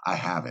served, I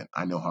haven't.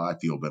 I know how I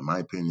feel, but my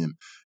opinion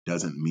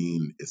doesn't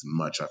mean as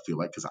much. I feel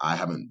like because I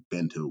haven't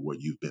been to what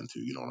you've been to.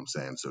 You know what I'm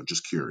saying? So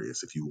just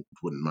curious if you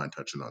wouldn't mind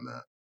touching on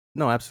that.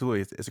 No,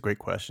 absolutely. It's a great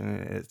question.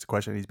 It's a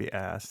question that needs to be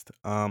asked.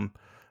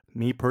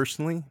 Me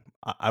personally,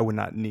 I would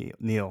not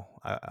kneel.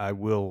 I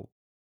will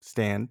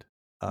stand.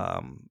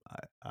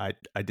 I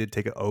did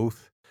take an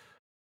oath,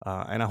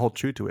 and I hold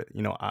true to it.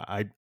 You know,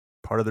 I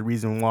part of the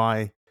reason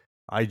why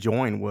I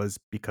joined was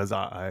because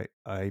I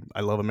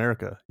love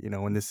America. You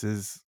know, and this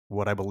is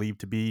what I believe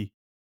to be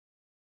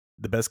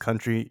the best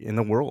country in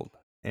the world.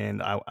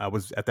 And I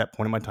was at that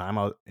point in my time,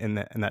 in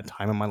that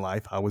time in my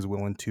life, I was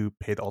willing to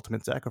pay the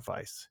ultimate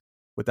sacrifice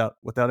without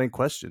any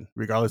question,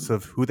 regardless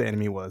of who the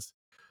enemy was.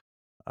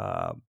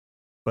 Uh,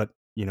 but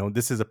you know,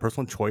 this is a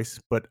personal choice.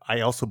 But I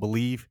also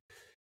believe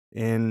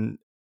in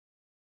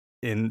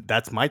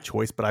that's my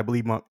choice. But I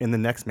believe in the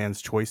next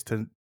man's choice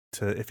to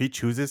if he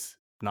chooses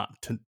not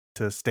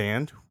to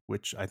stand,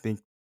 which I think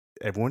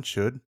everyone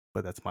should,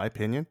 but that's my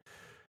opinion.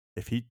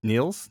 If he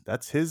kneels,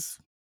 that's his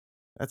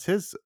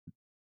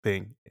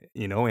thing,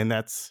 you know, and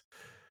that's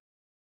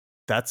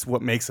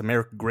what makes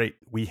America great.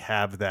 We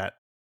have that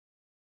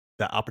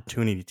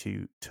opportunity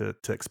to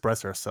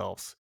express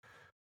ourselves.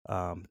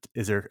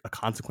 Is there a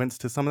consequence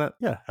to some of that?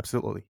 Yeah,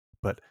 absolutely.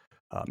 But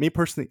me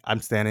personally, I'm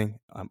standing.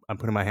 I'm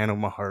putting my hand on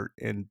my heart,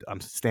 and I'm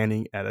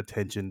standing at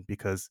attention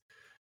because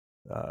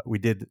we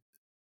did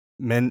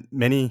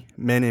many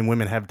men and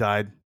women have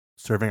died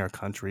serving our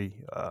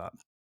country,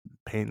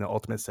 paying the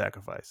ultimate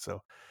sacrifice.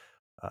 So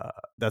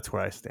that's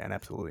where I stand.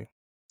 Absolutely.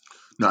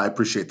 No, I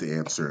appreciate the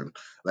answer. And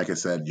like I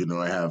said,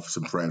 I have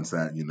some friends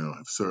that,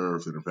 have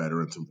served and are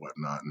veterans and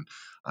whatnot. And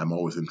I'm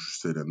always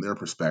interested in their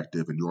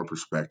perspective and your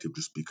perspective,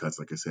 just because,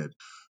 like I said,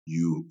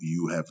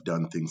 you have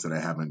done things that I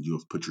haven't. You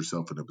have put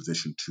yourself in a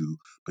position to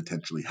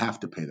potentially have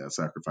to pay that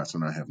sacrifice,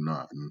 and I have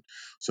not. And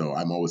so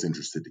I'm always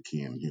interested to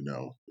keen,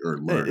 or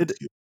learn. It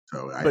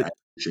So I but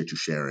appreciate you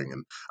sharing.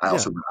 And I yeah,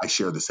 also I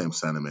share the same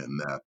sentiment in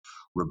that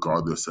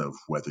regardless of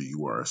whether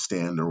you are a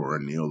stander or a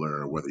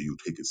kneeler or whether you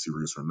take it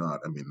serious or not.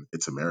 I mean,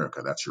 it's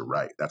America. That's your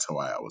right. That's how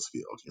I always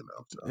feel.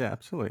 So yeah,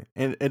 absolutely.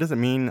 And it doesn't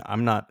mean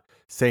I'm not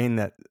saying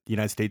that the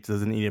United States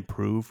doesn't need to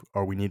improve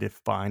or we need to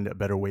find a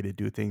better way to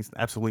do things.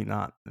 Absolutely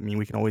not. I mean,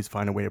 we can always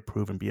find a way to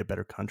improve and be a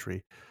better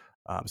country.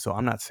 So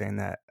I'm not saying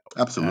that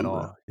at absolutely.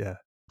 all. Yeah.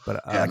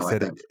 But Yeah, like I no, I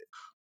said, think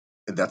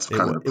that's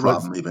kind of the it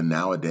was problem even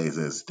nowadays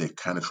is they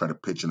kind of try to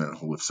pitch in that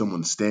whole if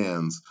someone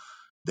stands,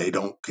 they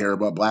don't care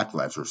about black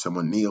lives, or if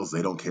someone kneels,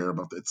 they don't care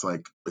about it's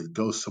like it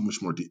goes so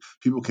much more deep.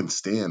 People can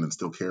stand and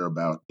still care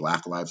about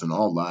black lives and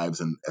all lives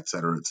and et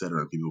cetera, et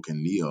cetera. And people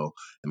can kneel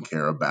and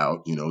care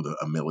about,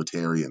 a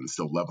military and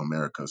still love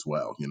America as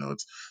well.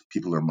 It's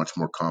people are much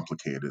more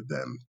complicated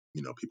than,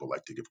 people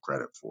like to give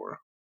credit for.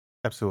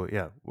 absolutely,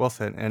 yeah, well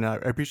said. And I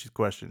appreciate the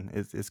question.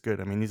 It's good.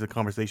 I mean, these are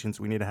conversations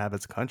we need to have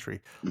as a country,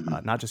 Hmm.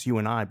 not just you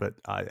and I, but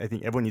I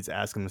think everyone needs to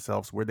ask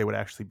themselves where they would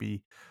actually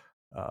be,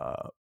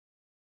 uh,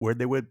 where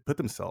they would put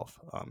themselves.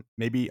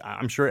 Maybe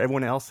I'm sure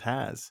everyone else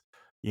has.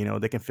 You know,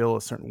 they can feel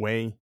a certain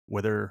way,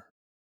 whether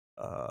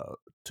uh,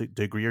 to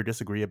agree or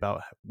disagree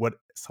about what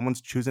someone's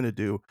choosing to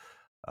do.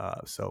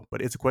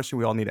 But it's a question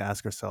we all need to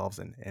ask ourselves,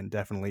 and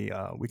definitely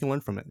we can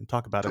learn from it and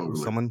talk about it with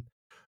Totally. someone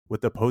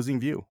with the opposing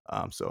view.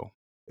 So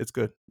it's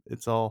good.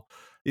 It's all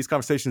these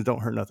conversations don't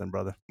hurt nothing,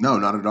 brother. No,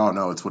 not at all.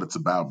 No, it's what it's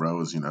about, bro.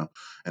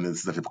 And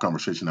it's the type of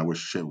conversation I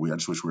just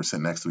wish we were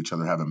sitting next to each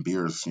other having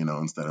beers,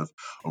 instead of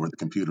over the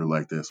computer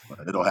like this.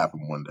 But it'll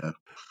happen one day.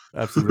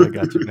 Absolutely,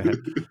 I got you,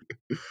 man.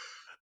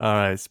 All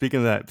right. Speaking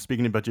of that,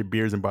 speaking about your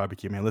beers and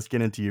barbecue, man, let's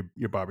get into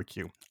your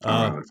barbecue.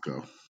 All right, let's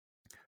go.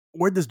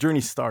 Where'd this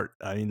journey start?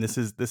 I mean, this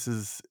is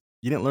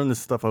you didn't learn this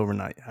stuff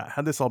overnight.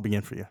 How'd this all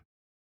begin for you?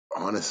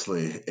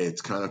 Honestly,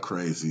 it's kind of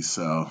crazy.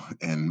 So,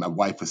 and my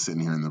wife is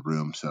sitting here in the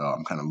room, so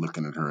I'm kind of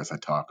looking at her as I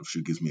talk. If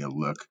she gives me a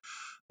look,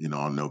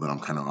 I'll know that I'm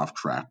kind of off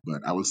track.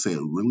 But I would say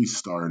it really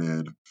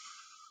started,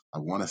 I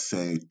want to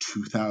say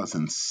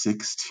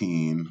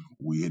 2016.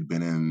 We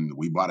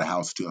bought a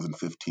house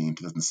 2015,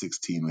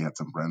 2016. We had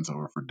some friends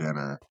over for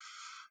dinner,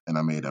 and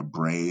I made a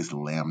braised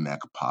lamb neck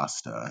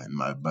pasta. And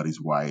my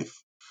buddy's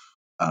wife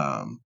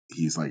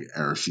He's like,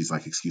 or she's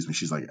like, excuse me,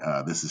 she's like,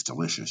 this is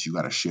delicious. You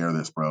got to share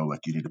this, bro.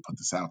 Like, you need to put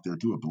this out there,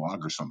 do a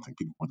blog or something.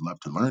 People would love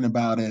to learn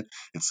about it.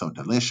 It's so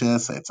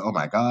delicious. It's, oh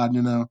my God,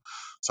 you know?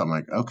 So I'm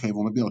like, okay,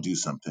 well, maybe I'll do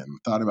something.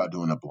 Thought about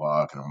doing a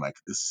blog, and I'm like,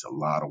 this is a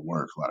lot of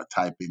work, a lot of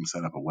typing,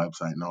 set up a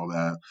website and all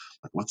that.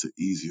 Like, what's an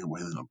easier way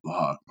than a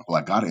blog? Well,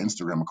 I got an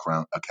Instagram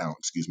account,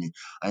 excuse me.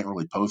 I ain't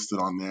really posted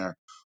on there.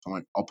 So I'm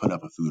like, I'll put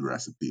up a food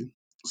recipe.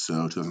 So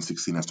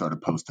 2016, I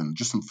started posting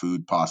just some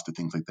food, pasta,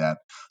 things like that.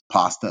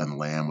 Pasta and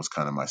lamb was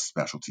kind of my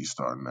specialty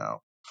starting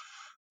out.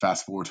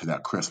 Fast forward to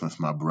that Christmas,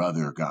 my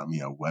brother got me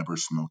a Weber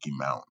Smoky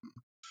Mountain.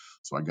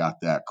 So I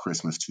got that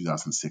Christmas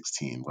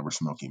 2016 Weber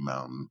Smoky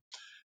Mountain.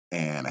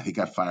 And I think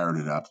I fired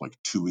it up like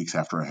 2 weeks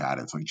after I had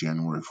it. It's like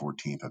January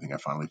 14th. I think I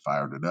finally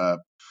fired it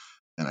up.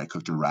 And I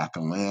cooked a rack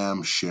of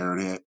lamb,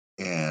 shared it.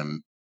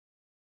 And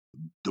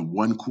the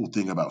one cool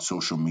thing about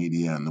social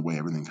media and the way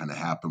everything kind of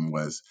happened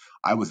was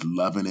I was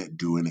loving it,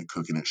 doing it,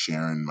 cooking it,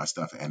 sharing my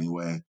stuff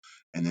anyway.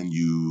 And then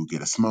you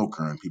get a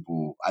smoker and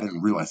people, I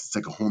didn't realize it's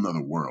like a whole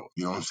nother world.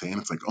 You know what I'm saying?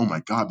 It's like, oh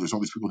my God, there's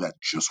all these people that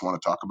just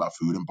want to talk about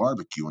food and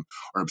barbecue and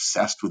are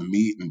obsessed with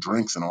meat and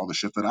drinks and all the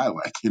shit that I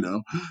like, you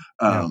know?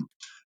 Yeah. Um,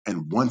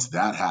 and once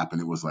that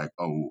happened, it was like,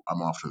 oh,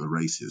 I'm off to the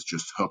races,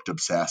 just hooked,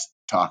 obsessed,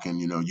 talking,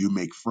 you know, you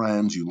make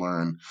friends, you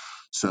learn.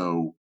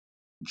 So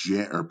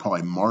or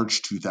probably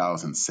March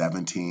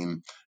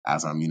 2017,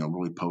 as I'm, you know,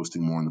 really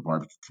posting more in the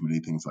barbecue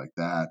community, things like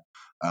that.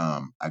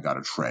 I got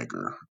a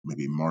Traeger,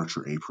 maybe March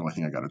or April. I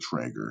think I got a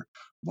Traeger.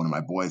 One of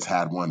my boys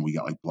had one. We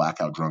got like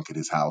blackout drunk at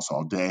his house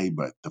all day,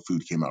 but the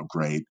food came out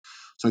great.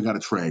 So I got a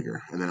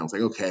Traeger. And then I was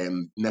like, okay.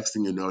 And next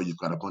thing you know, you've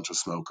got a bunch of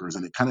smokers,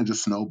 and it kind of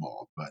just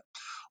snowballed. But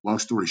long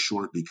story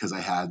short, because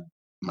I had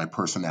my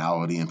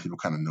personality and people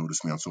kind of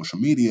noticed me on social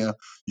media,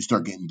 you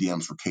start getting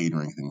DMs for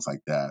catering, things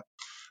like that.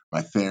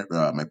 My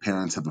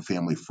parents have a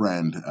family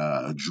friend,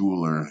 a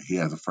jeweler. He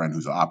has a friend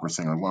who's an opera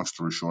singer. Long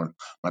story short,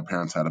 my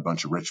parents had a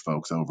bunch of rich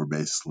folks over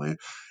basically,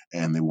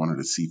 and they wanted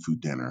a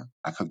seafood dinner.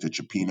 I cooked a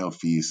cioppino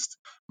feast.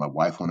 My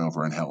wife went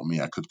over and helped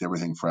me. I cooked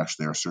everything fresh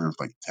there, served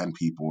like 10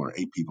 people or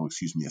 8 people,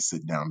 excuse me, a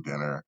sit down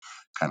dinner,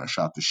 kind of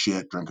shot the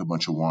shit, drank a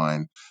bunch of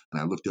wine.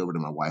 And I looked over to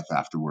my wife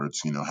afterwards,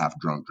 you know, half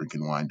drunk,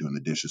 drinking wine, doing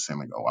the dishes, saying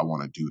like, oh, I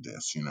want to do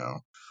this, you know.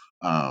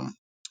 Um,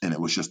 and it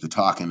was just the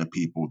talking to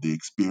people, the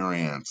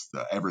experience,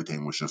 the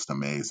everything was just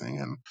amazing.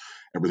 And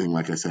everything,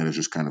 like I said, has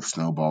just kind of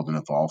snowballed and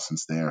evolved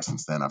since there.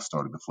 Since then, I've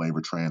started the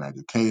Flavor Train. I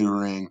do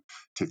catering.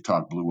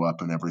 TikTok blew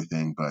up and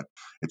everything, but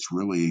it's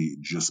really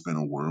just been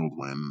a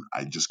whirlwind.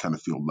 I just kind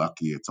of feel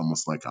lucky. It's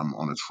almost like I'm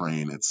on a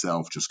train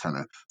itself, just kind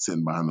of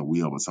sitting behind the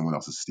wheel, but someone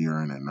else is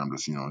steering it, and I'm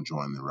just, you know,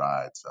 enjoying the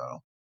ride.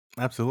 So.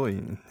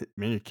 Absolutely.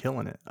 Man, you're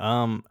killing it.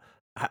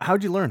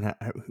 How'd you learn?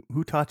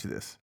 Who taught you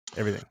this?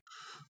 Everything.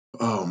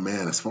 Oh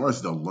man, as far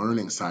as the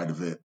learning side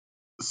of it,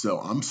 so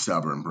I'm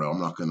stubborn, bro. I'm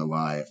not gonna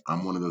lie.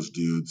 I'm one of those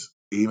dudes.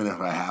 Even if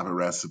I have a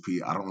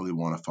recipe, I don't really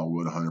want to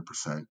follow it 100%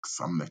 because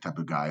I'm the type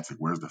of guy. It's like,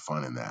 where's the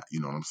fun in that?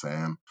 You know what I'm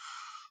saying?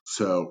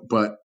 So,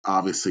 but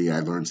obviously, I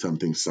learned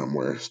something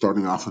somewhere.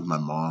 Starting off with my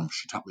mom,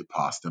 she taught me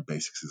pasta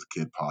basics as a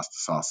kid, pasta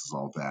sauces,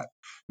 all that,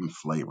 and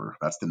flavor.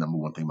 That's the number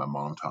one thing my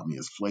mom taught me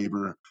is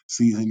flavor.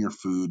 Season your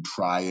food,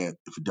 try it.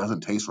 If it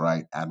doesn't taste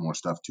right, add more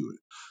stuff to it.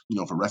 You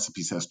know, if a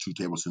recipe says 2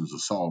 tablespoons of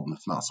salt and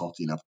it's not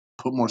salty enough,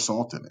 put more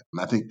salt in it.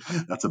 And I think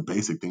that's a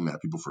basic thing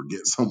that people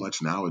forget so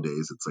much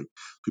nowadays. It's like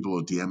people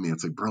will DM me.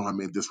 It's like, bro, I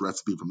made this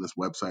recipe from this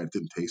website. It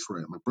didn't taste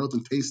right. I'm like, bro,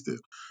 then taste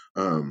it.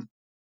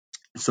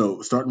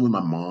 So starting with my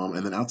mom,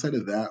 and then outside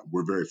of that,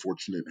 we're very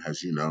fortunate,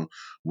 as you know,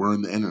 we're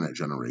in the internet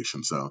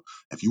generation. So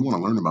if you want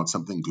to learn about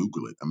something,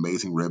 Google it.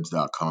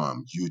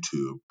 AmazingRibs.com,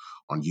 YouTube,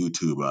 on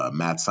YouTube,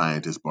 Mad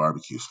Scientist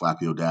Barbecue,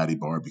 Slappy Daddy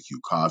Barbecue,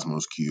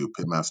 Cosmos Q,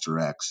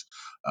 Pitmaster X.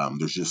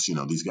 There's just, you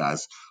know, these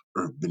guys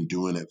have been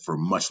doing it for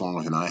much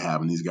longer than I have,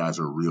 and these guys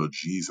are real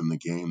G's in the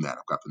game that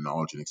have got the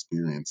knowledge and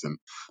experience. And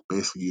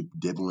basically, you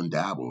dibble and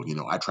dabble. You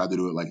know, I tried to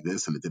do it like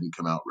this, and it didn't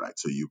come out right.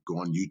 So you go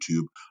on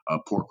YouTube,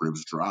 pork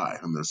ribs dry,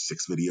 and there's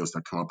 6 videos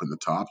that come up in the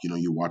top. You know,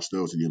 you watch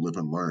those and you live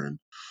and learn.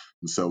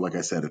 And so, like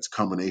I said, it's a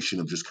combination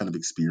of just kind of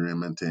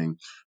experimenting,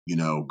 you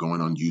know,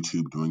 going on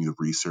YouTube, doing the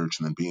research,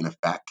 and then being a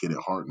fat kid at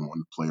heart and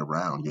wanting to play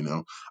around. You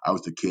know, I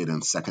was the kid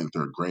in second,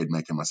 third grade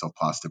making myself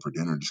pasta for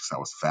dinner just because I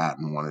was fat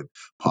and wanted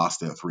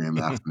pasta at 3 in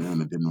the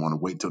afternoon and didn't want to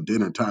wait till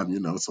dinner time,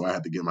 you know, so I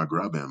had to get my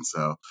grub in.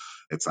 So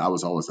I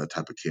was always that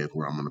type of kid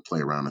where I'm going to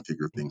play around and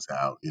figure things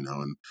out, you know.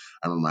 And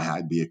I remember I had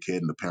to be a kid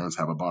and the parents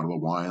have a bottle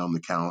of wine on the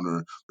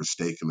counter, there's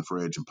steak in the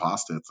fridge and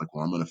pasta. It's like,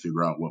 well, I'm going to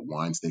figure out what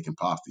wine, steak, and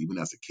pasta. Even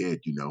as a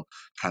kid, you know,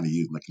 kind of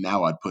use like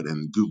now I'd put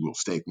in Google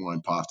steak,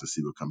 wine, pasta,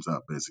 see what comes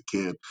up. But as a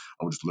kid,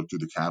 I would just look through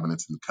the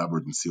cabinets in the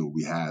cupboard and see what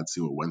we had, see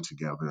what went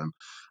together. And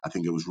I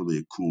think it was really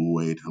a cool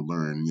way to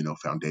learn, you know,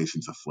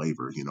 foundations of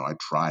flavor. You know, I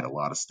tried a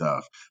lot of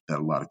stuff that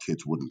a lot of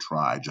kids wouldn't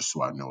try just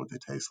so I know what they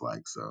taste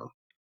like. So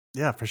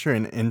Yeah, for sure.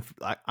 And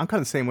I'm kind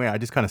of the same way. I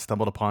just kind of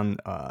stumbled upon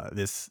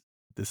this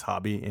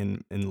hobby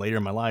in later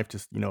in my life,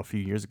 just a few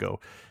years ago,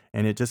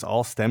 and it just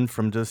all stemmed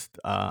from just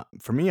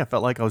for me. I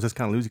felt like I was just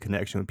kind of losing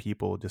connection with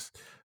people. Just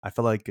I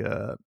felt like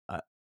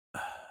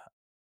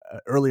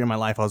earlier in my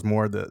life, I was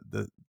more the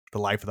the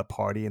life of the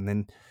party, and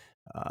then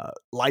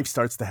life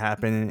starts to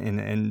happen,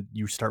 and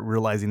you start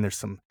realizing there's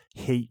some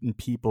hate in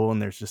people,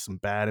 and there's just some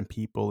bad in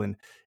people, and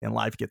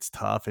life gets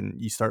tough, and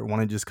you start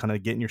wanting to just kind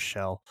of get in your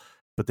shell.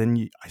 But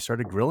then I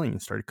started grilling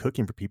and started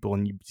cooking for people,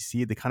 and you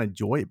see the kind of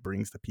joy it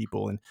brings to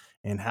people,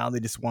 and how they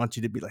just want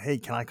you to be like, hey,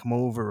 can I come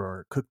over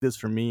or cook this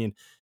for me? And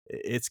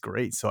it's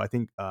great. So I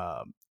think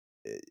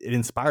it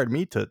inspired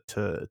me to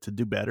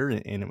do better,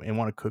 and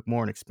want to cook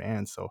more and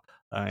expand. So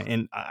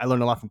and I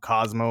learned a lot from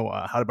Cosmo,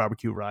 how to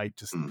barbecue right.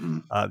 Just Hmm.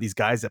 these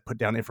guys that put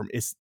down information.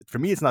 It's for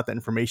me, it's not the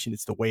information;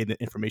 it's the way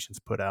the information's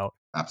put out.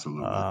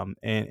 Absolutely.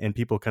 And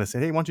people kind of say,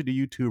 "Hey, why don't you do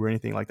YouTube or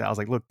anything like that?" I was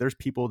like, "Look, there's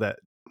people that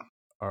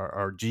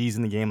are G's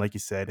in the game, like you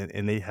said,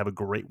 and they have a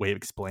great way of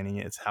explaining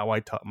it. It's how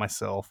I taught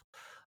myself.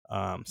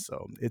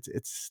 So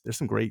it's there's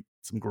some great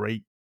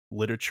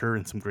literature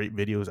and some great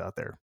videos out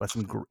there by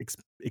some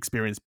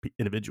experienced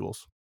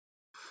individuals.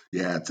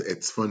 Yeah,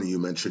 it's funny you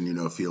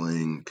mentioned,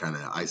 feeling kind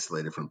of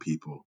isolated from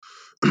people.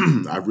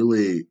 I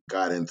really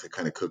got into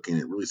kind of cooking.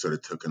 It really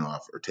started taking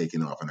off,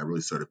 and I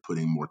really started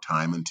putting more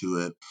time into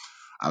it.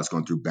 I was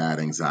going through bad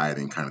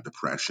anxiety and kind of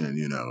depression,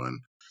 and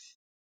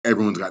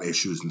everyone's got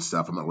issues and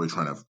stuff. I'm not really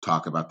trying to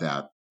talk about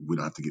that. We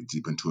don't have to get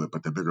deep into it.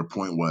 But the bigger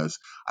point was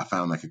I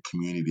found like a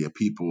community of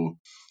people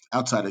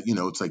outside of,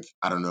 it's like,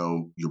 I don't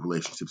know your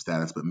relationship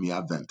status, but me,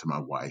 I vent to my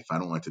wife. I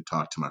don't like to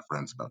talk to my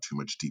friends about too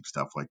much deep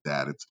stuff like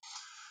that.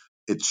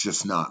 It's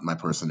just not my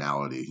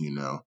personality.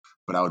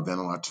 But I would vent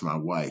a lot to my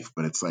wife.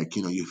 But it's like,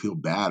 you feel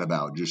bad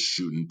about just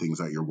shooting things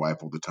at your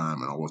wife all the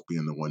time and always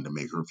being the one to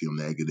make her feel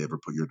negative or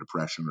put your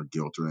depression or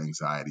guilt or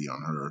anxiety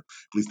on her.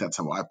 At least that's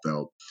how I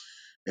felt.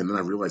 And then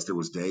I realized there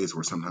was days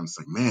where sometimes it's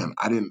like, man,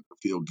 I didn't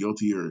feel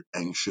guilty or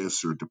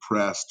anxious or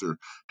depressed or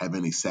have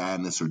any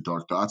sadness or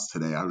dark thoughts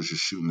today. I was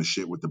just shooting the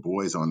shit with the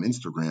boys on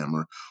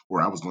Instagram,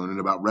 or I was learning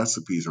about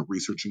recipes or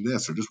researching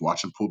this or just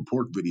watching pulled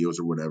pork videos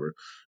or whatever.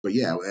 But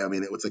yeah, I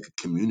mean, it was like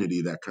a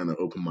community that kind of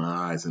opened my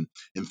eyes. And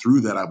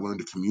through that, I've learned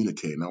to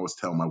communicate. And I always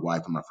tell my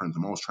wife and my friends,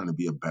 I'm always trying to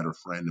be a better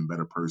friend and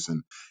better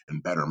person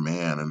and better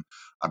man. And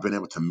I've been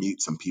able to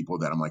meet some people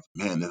that I'm like,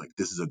 man, like,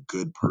 this is a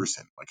good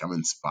person. Like, I'm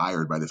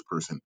inspired by this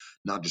person,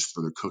 not just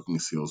for their cooking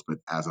skills, but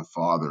as a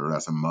father, or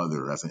as a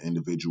mother, as an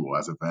individual,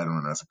 as a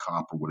veteran, as a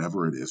cop, or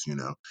whatever it is.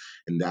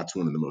 And that's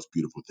one of the most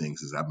beautiful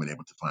things is I've been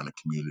able to find a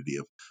community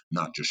of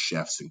not just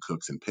chefs and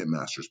cooks and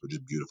pitmasters, but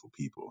just beautiful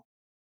people.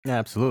 Yeah,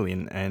 absolutely,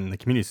 and the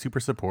community is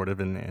super supportive,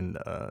 and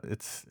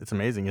it's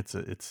amazing.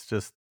 It's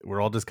just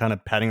we're all just kind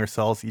of patting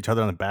ourselves, each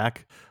other on the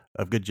back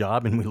of good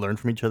job, and we learn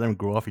from each other and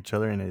grow off each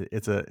other, and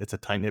it's a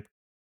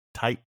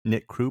tight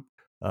knit group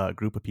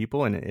of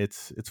people, and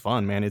it's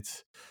fun, man.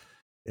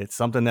 It's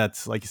something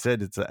that's like you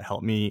said, it's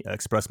helped me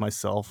express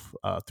myself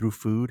through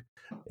food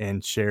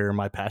and share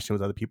my passion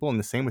with other people, and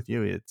the same with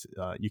you. It's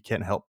you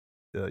can't help.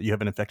 You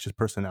have an infectious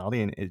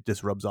personality, and it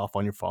just rubs off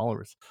on your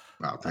followers.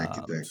 Wow, thank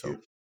you, thank So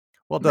you.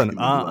 well done.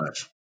 Making me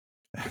blush.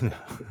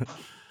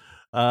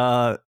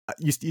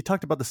 You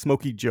talked about the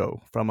Smoky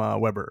Joe from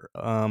Weber,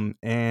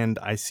 and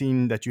I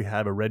seen that you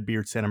have a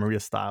Redbeard Santa Maria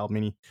style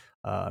mini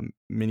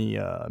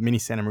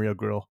Santa Maria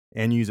grill,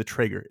 and you use a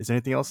Traeger. Is there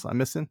anything else I'm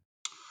missing?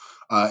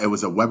 It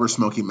was a Weber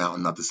Smoky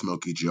Mountain, not the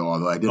Smoky Joe.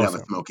 Although I did Oh, have a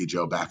sorry. Smoky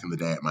Joe back in the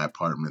day at my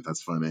apartment.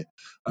 That's funny.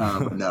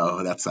 But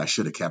no, that's I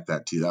should have kept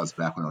that too. That was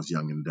back when I was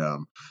young and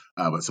dumb.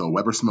 But so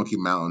Weber Smoky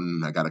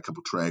Mountain. I got a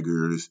couple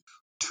Traegers,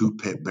 two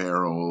pit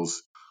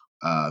barrels,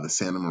 the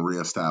Santa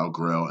Maria style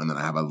grill, and then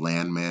I have a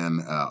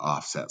Landman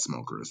offset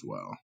smoker as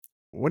well.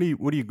 What are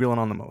you grilling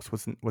on the most?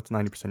 What's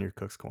 90% of your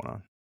cooks going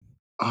on?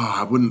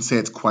 I wouldn't say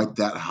it's quite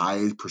that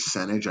high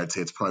percentage. I'd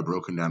say it's probably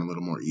broken down a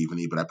little more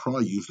evenly, but I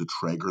probably use the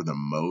Traeger the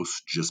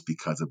most just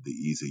because of the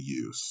ease of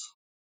use.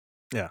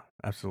 Yeah,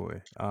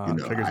 absolutely. You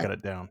know, Traeger's I got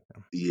it down.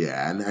 Yeah.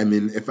 Yeah, and I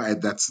mean, if I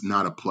that's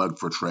not a plug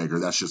for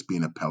Traeger, that's just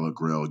being a pellet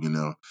grill.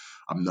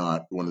 I'm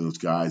not one of those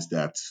guys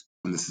that's,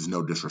 and this is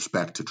no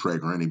disrespect to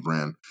Traeger or any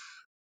brand.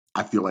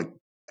 I feel like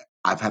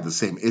I've had the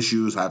same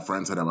issues. I have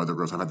friends that have other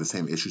grills. I've had the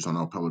same issues on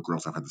all pellet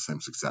grills. I've had the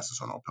same successes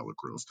on all pellet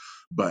grills.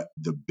 But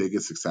the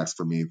biggest success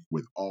for me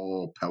with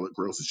all pellet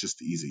grills is just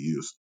the ease of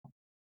use.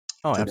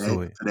 Oh, Today,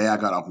 absolutely. today I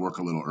got off work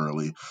a little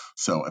early,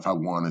 so if I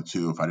wanted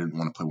to, if I didn't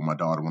want to play with my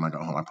daughter when I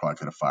got home, I probably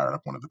could have fired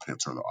up one of the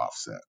pits or the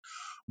offset.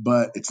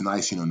 But it's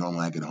nice,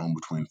 normally I get home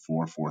between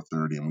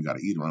 4:30, and we got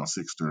to eat around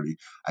 6:30.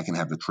 I can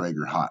have the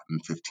Traeger hot in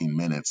 15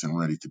 minutes and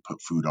ready to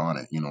put food on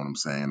it. You know what I'm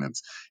saying?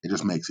 It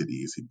just makes it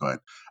easy. But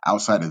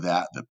outside of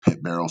that, the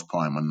pit barrel's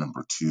probably my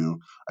number two.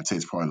 I'd say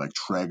it's probably like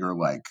Traeger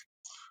like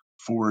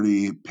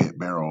 40, pit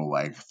barrel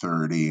like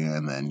 30,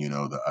 and then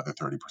the other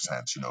 30%,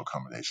 a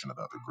combination of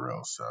the other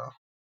grills. So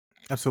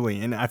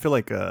Absolutely, and I feel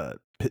like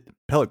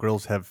pellet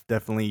grills have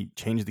definitely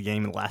changed the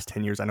game in the last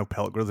 10 years. I know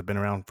pellet grills have been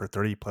around for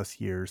 30 plus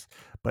years,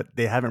 but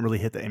they haven't really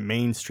hit the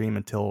mainstream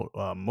until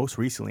most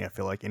recently. I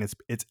feel like, and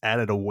it's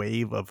added a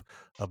wave of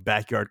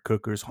backyard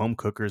cookers, home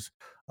cookers.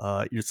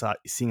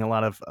 Seeing a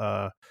lot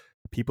of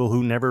people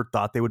who never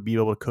thought they would be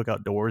able to cook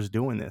outdoors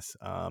doing this,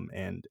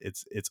 and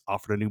it's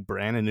offered a new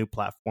brand, a new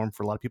platform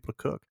for a lot of people to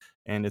cook,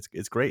 and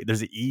it's great.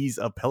 There's the ease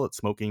of pellet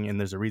smoking, and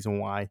there's a reason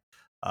why.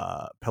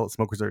 pellet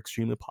smokers are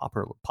extremely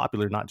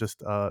popular, not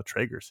just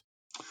Traegers.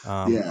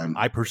 Yeah, and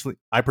I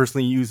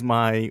personally use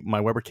my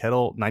Weber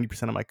kettle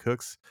 90% of my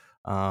cooks,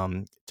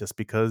 just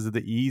because of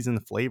the ease and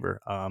the flavor.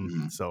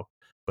 mhm.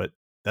 But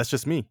that's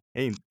just me.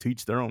 Hey, to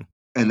each their own.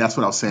 And that's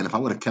what I was saying. If I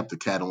would have kept the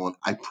cattle on,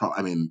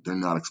 I mean, they're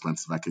not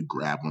expensive. I could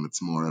grab one.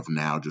 It's more of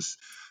now just,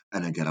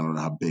 and again, I don't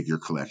know how big your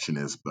collection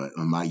is, but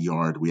in my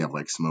yard, we have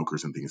like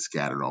smokers and things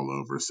scattered all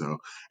over. So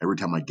every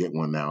time I get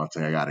one now, it's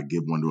like I got to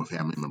give one to a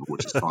family member,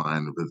 which is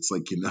fine. But it's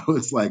like,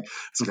 it's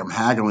like I'm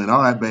haggling.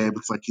 All right, babe.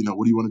 It's like,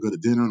 what do you want to go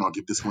to dinner? And I'll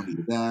give this one to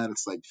your dad.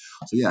 It's like,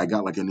 so yeah, I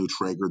got like a new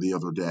Traeger the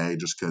other day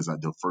just because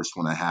the first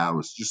one I had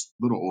was just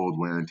little old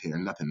wear and tear,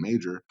 nothing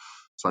major.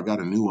 So I got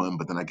a new one,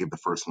 but then I gave the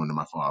first one to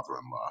my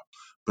father-in-law.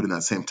 But in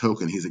that same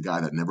token, he's a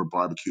guy that never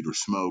barbecued or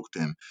smoked.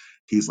 And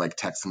he's like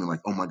texting me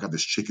like, oh my God,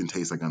 this chicken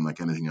tastes like unlike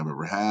anything I've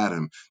ever had.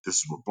 And this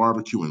is what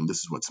barbecue and this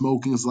is what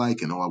smoking is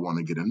like. And oh, I want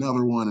to get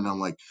another one. And I'm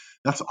like,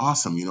 that's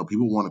awesome.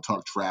 People want to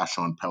talk trash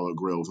on pellet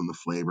grills and the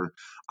flavor.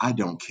 I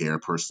don't care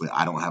personally.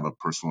 I don't have a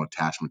personal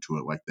attachment to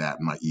it like that.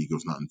 My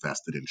ego's not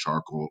invested in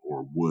charcoal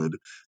or wood.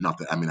 Not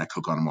that, I mean, I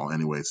cook on them all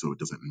anyway, so it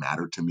doesn't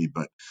matter to me.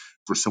 But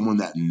for someone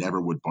that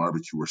never would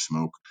barbecue or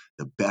smoke,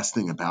 the best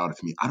thing about it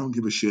to me, I don't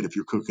give a shit if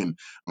you're cooking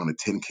on a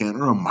tin can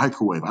or a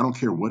microwave. I don't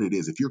care what it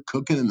is. If you're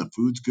cooking and the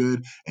food's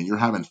good and you're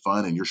having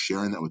fun and you're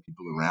sharing that with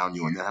people around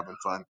you and they're having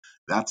fun,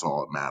 that's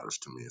all that matters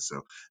to me.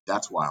 So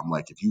that's why I'm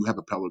like, if you have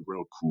a pellet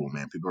grill, cool,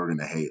 man. People are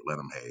gonna hate, let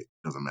them hate.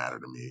 Doesn't matter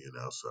to me.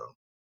 So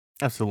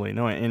Absolutely.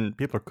 No, and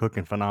people are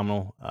cooking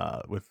phenomenal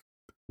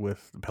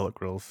with pellet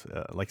grills.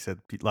 Like I said,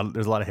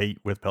 there's a lot of hate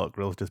with pellet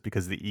grills just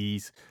because of the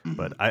ease.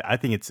 But mhm. I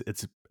think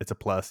it's a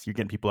plus. You're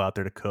getting people out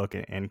there to cook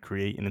and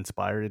create and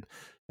inspire it.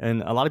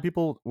 And a lot of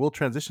people will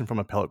transition from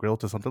a pellet grill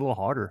to something a little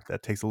harder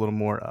that takes a little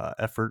more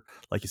effort.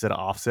 Like you said, an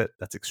offset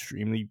that's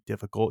extremely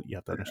difficult. You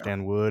have to Yeah.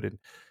 understand wood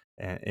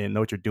and know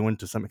what you're doing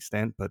to some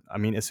extent. But I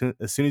mean, as soon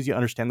as you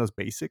understand those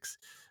basics,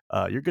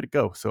 you're good to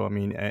go. So I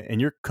mean,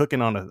 and you're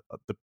cooking on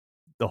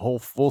the whole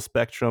full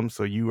spectrum.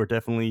 So you are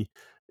definitely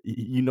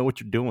you know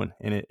what you're doing,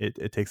 and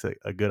it takes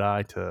a good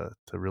eye to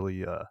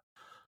really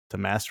to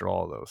master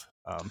all of those.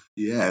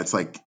 Yeah, it's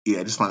like,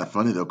 yeah, I just find it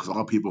funny though, because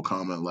all people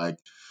comment like,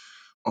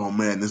 oh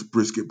man, this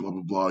brisket, blah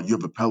blah blah. You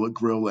have a pellet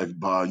grill, like,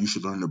 bah, you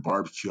should learn to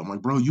barbecue. I'm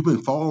like, bro, you've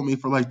been following me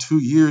for like 2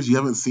 years. You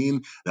haven't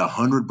seen the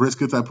 100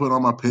 briskets I put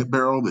on my pit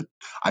barrel. That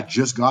I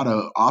just got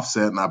a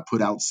offset and I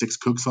put out 6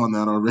 cooks on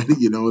that already.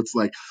 It's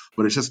like,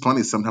 but it's just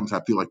funny. Sometimes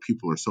I feel like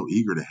people are so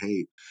eager to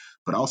hate.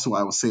 But also,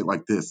 I will say it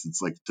like this: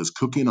 it's like, does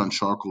cooking on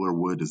charcoal or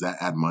wood, does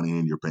that add money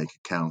in your bank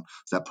account?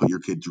 Does that put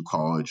your kid through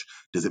college?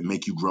 Does it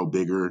make you grow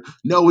bigger?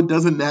 No, it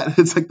doesn't. That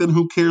it's like, then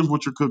who cares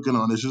what you're cooking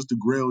on? It's just a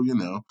grill.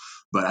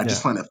 But I just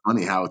Yeah, find it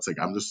funny how it's like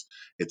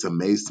it's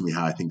amazed to me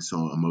how I think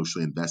so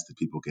emotionally invested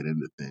people get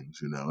into things.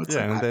 It's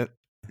yeah, like and then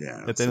yeah,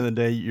 at the it's end of like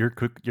the day, you're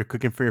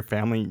cooking for your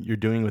family. You're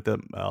doing with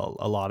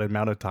a lot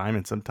amount of time,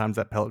 and sometimes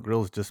that pellet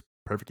grill is just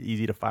perfect,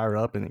 easy to fire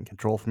up and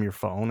control from your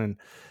phone,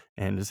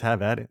 and just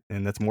have at it.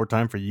 And that's more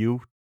time for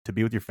you to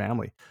be with your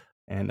family.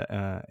 And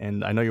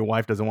I know your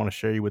wife doesn't want to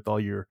share you with all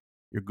your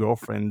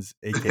girlfriends,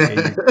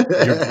 aka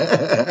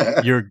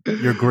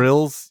your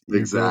grills, your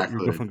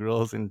exactly. girlfriend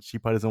grills, and she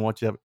probably doesn't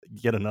want you to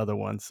get another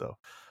one. So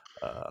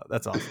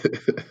that's awesome.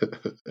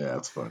 Yeah,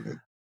 it's funny.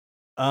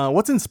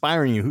 What's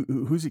inspiring you?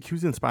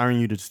 Who's inspiring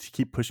you to just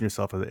keep pushing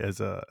yourself as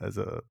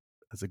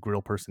a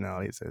grill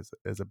personality,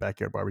 as a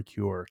backyard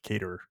barbecue or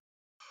caterer?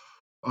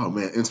 Oh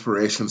man,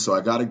 inspiration. So I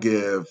got to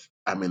give.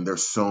 I mean,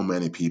 there's so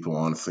many people,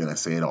 honestly, and I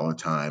say it all the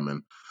time.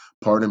 And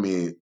part of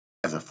me,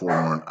 as a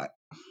forewarn,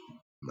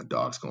 my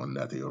dog's going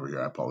nutty over here.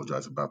 I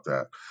apologize about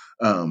that.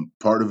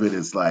 Part of it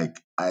is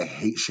like I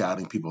hate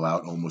shouting people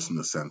out, almost in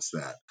the sense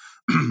that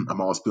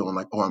I'm always feeling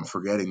like, oh, I'm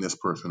forgetting this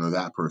person or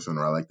that person,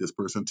 or I like this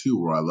person too,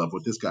 or I love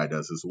what this guy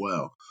does as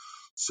well.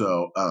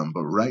 So,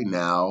 but right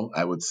now,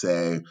 I would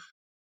say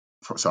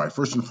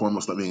first and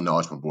foremost, let me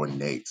acknowledge my boy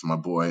Nate. So my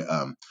boy,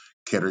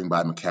 Catering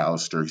by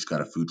McAllister. He's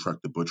got a food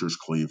truck, The Butcher's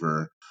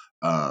Cleaver.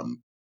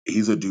 Um,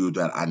 he's a dude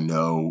that I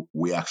know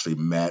we actually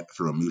met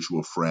through a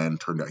mutual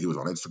friend. Turned out he was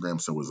on Instagram,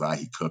 so was I.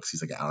 He cooks.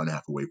 He's like an hour and a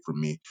half away from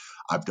me.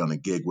 I've done a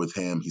gig with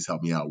him. He's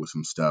helped me out with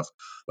some stuff.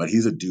 But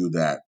he's a dude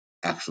that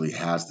actually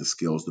has the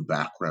skills, the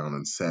background,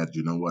 and said,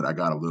 you know what, I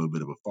got a little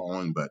bit of a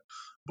following, but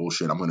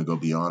bullshit. I'm going to go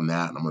beyond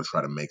that and I'm going to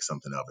try to make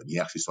something of it. He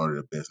actually started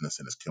a business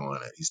and is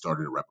killing it. He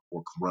started it right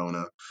before Corona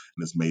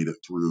and has made it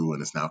through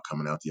and is now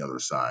coming out the other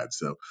side.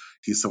 So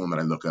he's someone that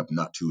I look up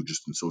not to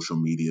just in social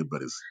media,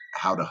 but is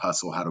how to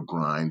hustle, how to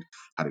grind,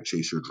 how to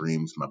chase your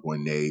dreams. My boy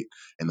Nate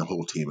and the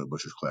whole team at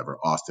Butcher's Clever,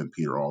 Austin,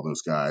 Peter, all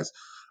those guys.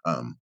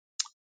 Um,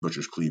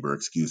 Butcher's Cleaver,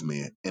 excuse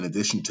me. In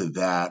addition to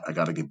that, I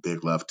got to give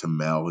big love to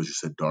Mel, as you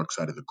said, Dark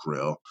Side of the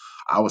Grill.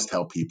 I always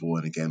tell people,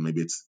 and again,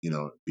 maybe it's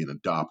being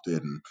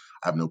adopted, and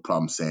I have no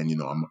problem saying,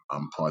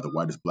 I'm probably the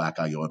whitest black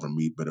guy you'll ever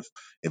meet. But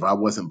if I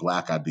wasn't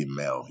black, I'd be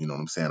male. You know what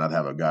I'm saying? I'd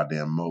have a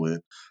goddamn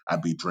mullet.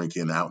 I'd be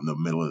drinking out in the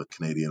middle of the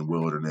Canadian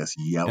wilderness,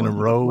 In a yelling with a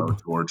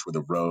robe. blowtorch with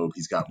a robe.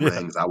 He's got Yeah.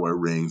 rings. I wear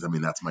rings. I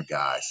mean, that's my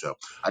guy. So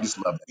I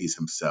just love that he's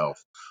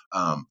himself.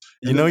 Um,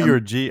 You and know then you're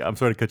a G. I'm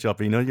sorry to cut you off,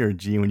 but you know you're a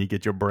G when you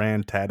get your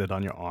brand tatted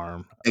on your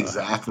arm.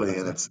 Exactly, So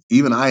and it's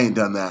even I ain't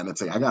done that, and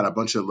it's like I got a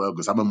bunch of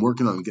logos. I've been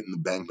working on getting the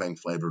Bang Bang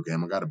flavor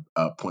game. I got a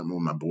appointment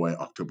with my boy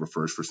October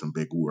 1st for some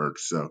big work,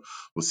 so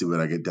we'll see what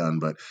I get done.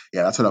 But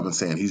yeah, that's what I've been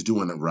saying. He's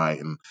doing it right,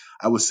 and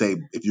I would say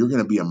if you're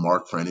going to be a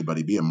mark for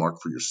anybody, be a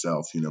mark for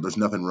yourself. There's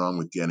nothing wrong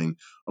with getting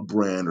a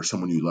brand or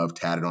someone you love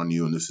tatted on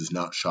you. And this is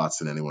not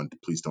shots at anyone.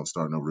 Please don't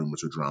start no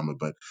rumors or drama.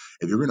 But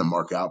if you're going to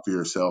mark out for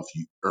yourself,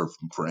 or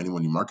for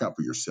anyone you mark out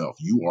for yourself,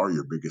 you are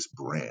your biggest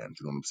brand.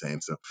 You know what I'm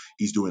saying? So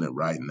he's doing it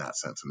right in that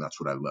sense, and that's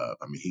what I love.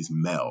 I mean, he's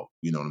Mel.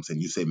 You know what I'm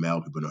saying? You say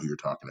Mel, people know who you're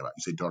talking about.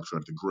 You say Dark Side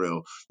of the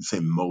Grill, you say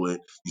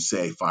Mullet, you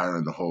say Fire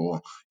in the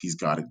Hole. He's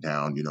got it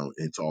down.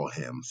 It's all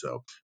him.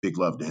 So big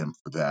love to him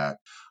for that.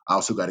 I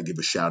also got to give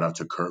a shout out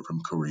to Kurt from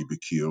Caribbean.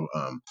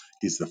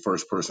 He's the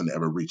first person to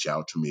ever reach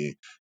out to me,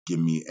 give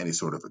me any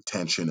sort of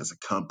attention as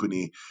a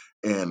company.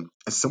 And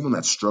as someone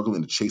that's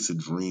struggling to chase a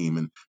dream,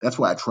 and that's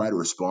why I try to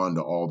respond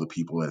to all the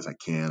people as I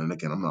can. And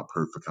again, I'm not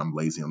perfect. I'm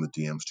lazy on the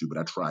DMs too, but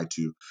I try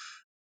to.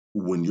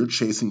 When you're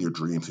chasing your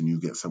dreams and you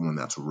get someone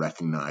that's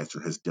recognized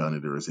or has done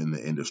it or is in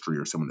the industry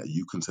or someone that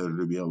you consider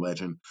to be a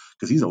legend,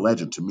 because he's a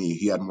legend to me.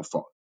 He had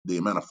the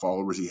amount of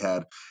followers he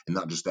had, and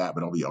not just that,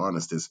 but I'll be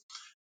honest, is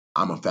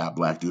I'm a fat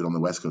black dude on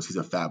the West Coast. He's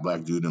a fat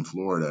black dude in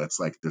Florida. It's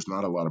like there's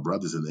not a lot of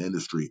brothers in the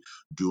industry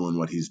doing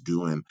what he's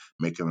doing,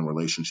 making the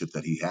relationship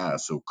that he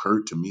has. So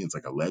Kurt, to me, it's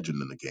like a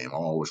legend in the game. I'll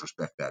always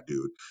respect that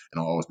dude,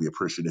 and I'll always be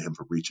appreciative of him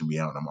for reaching me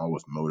out. And I'm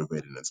always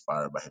motivated and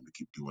inspired by him to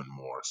keep doing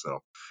more. So,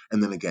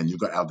 and then again, you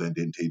got Al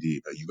Dente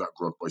Diva, you got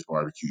Grove Boys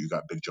Barbecue, you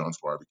got Big John's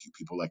Barbecue,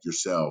 people like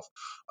yourself,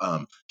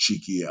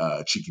 Cheeky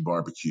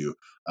Barbecue.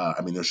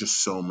 I mean, there's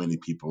just so many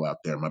people out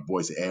there. My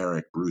boys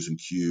Eric, Bruce and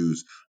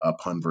Q's,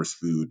 Pun vs.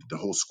 Food, the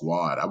whole squad.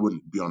 I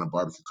wouldn't be on a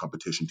barbecue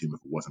competition team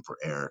if it wasn't for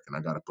Eric, and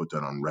I got to put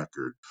that on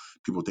record.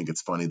 People think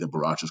it's funny that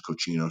Barachas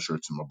Cochino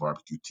shirts in my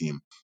barbecue team,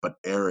 but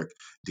Eric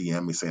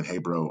DM'd me saying, "Hey,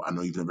 bro, I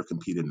know you've never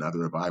competed,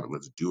 neither have I, but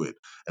let's do it."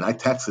 And I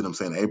texted him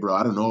saying, "Hey, bro,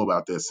 I don't know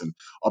about this, and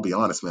I'll be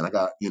honest, man. I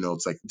got,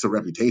 it's like it's a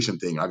reputation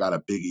thing. I got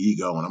a big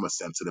ego, and I'm a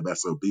sensitive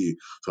SOB.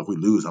 So if we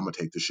lose, I'm gonna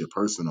take this shit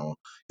personal."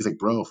 He's like,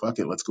 "Bro, fuck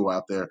it, let's go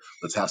out there,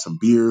 let's have some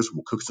beers,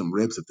 we'll cook some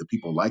ribs. If the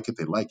people like it,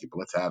 they like it, but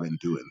let's have it and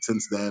do it." And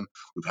since then,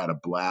 we've had a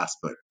blast,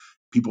 but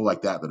people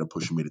like that are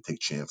pushing me to take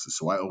chances.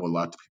 So I owe a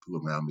lot to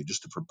people around me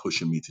just for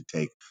pushing me to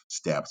take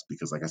steps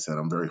because, like I said,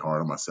 I'm very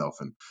hard on myself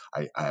and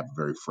I have a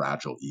very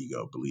fragile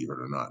ego, believe it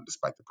or not,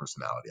 despite the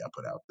personality I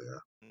put out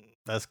there.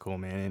 that's cool,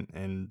 man.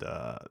 And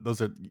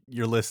those are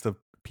your list of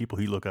people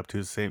who you look up to.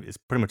 Is same. It's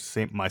pretty much the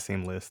same. My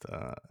same list.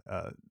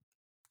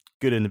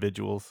 Good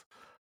individuals.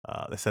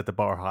 They set the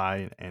bar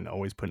high and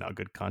always putting out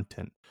good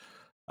content.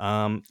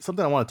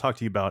 Something I want to talk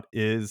to you about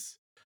is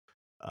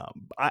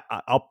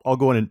I'll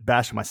go in and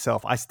bash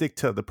myself. I stick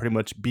to the pretty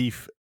much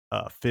beef,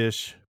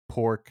 fish,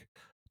 pork,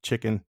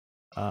 chicken.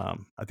 I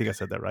think I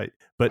said that right.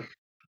 But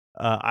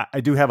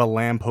I do have a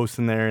lamb post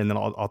in there, and then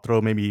I'll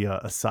throw maybe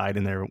a side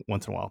in there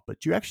once in a while.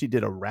 But you actually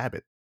did a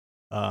rabbit.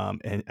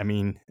 And I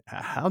mean,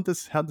 how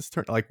this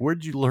turn? Like, where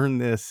did you learn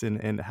this,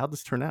 and how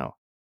this turn out?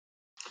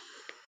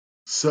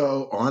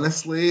 So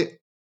honestly,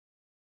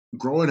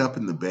 growing up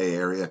in the Bay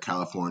Area,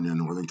 California,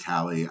 Northern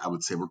Cali, I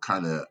would say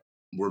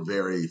we're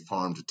very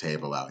farm to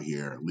table out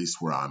here, at least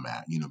where I'm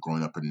at.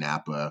 Growing up in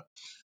Napa,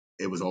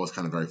 it was always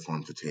kind of very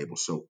farm to table.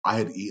 So I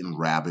had eaten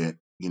rabbit,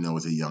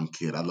 as a young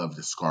kid. I loved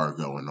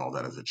escargot and all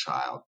that as a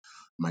child.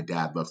 My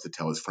dad loves to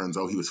tell his friends,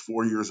 oh, he was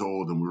 4 years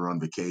old and we were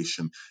on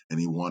vacation and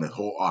he wanted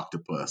whole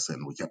octopus.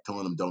 And we kept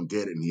telling him, don't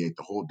get it. And he ate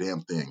the whole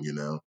damn thing.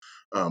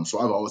 So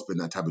I've always been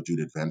that type of dude,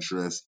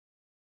 adventurous.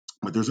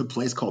 But there's a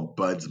place called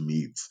Bud's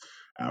Meats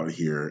out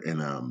here.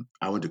 And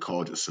I went to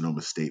college at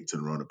Sonoma State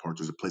in Roanoke Park.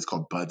 There's a place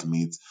called Bud's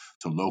Meats.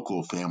 It's a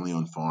local family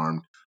owned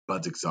farm,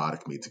 Bud's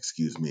Exotic Meats,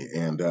 excuse me.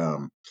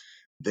 And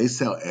they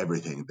sell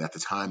everything. At the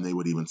time, they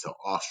would even sell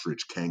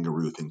ostrich,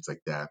 kangaroo, things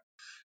like that.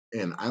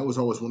 And I was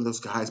always one of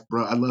those guys,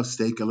 bro. I love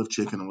steak, I love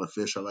chicken, I love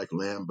fish, I like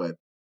lamb, but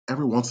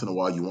every once in a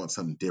while, you want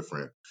something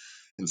different.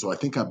 And so I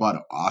think I bought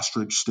an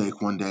ostrich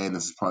steak one day, and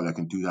this is probably like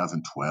in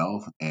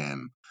 2012.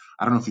 And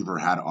I don't know if you've ever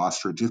had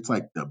ostrich. It's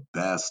like the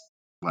best,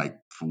 like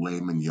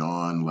filet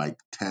mignon, like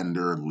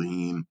tender,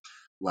 lean,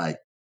 like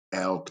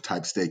elk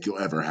type steak you'll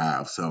ever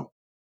have. So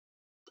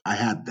I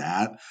had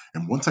that,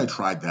 and once I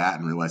tried that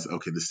and realized,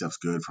 okay, this stuff's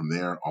good. From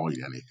there, I'll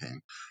eat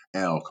anything: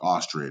 elk,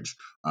 ostrich,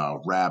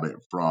 rabbit,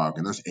 frog.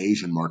 And there's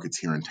Asian markets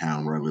here in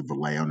town where I live,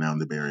 Vallejo now in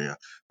the Bay Area.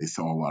 They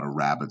sell a lot of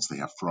rabbits. They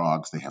have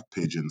frogs. They have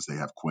pigeons. They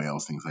have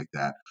quails, things like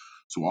that.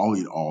 So I'll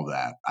eat all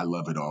that. I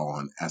love it all.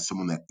 And as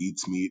someone that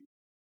eats meat,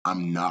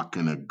 I'm not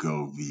gonna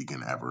go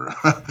vegan ever.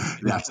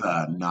 That's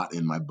not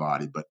in my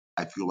body. But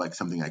I feel like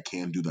something I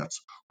can do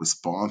that's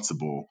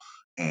responsible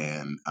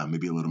and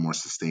maybe a little more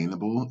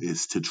sustainable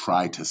is to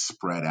try to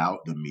spread out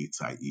the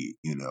meats I eat,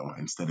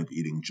 instead of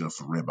eating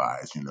just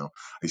ribeyes.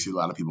 I see a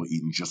lot of people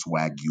eating just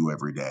Wagyu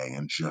every day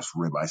and just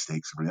ribeye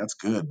steaks every day. That's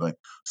good, but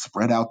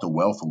spread out the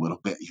wealth a little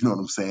bit. You know what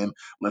I'm saying?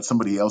 Let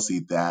somebody else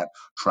eat that.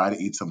 Try to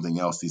eat something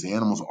else. These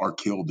animals are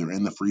killed. They're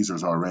in the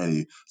freezers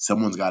already.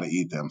 Someone's got to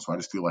eat them. So I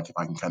just feel like if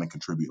I can kind of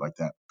contribute like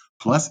that.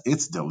 Plus,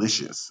 it's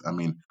delicious. I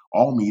mean,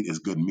 all meat is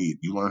good meat.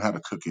 You learn how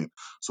to cook it.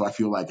 So I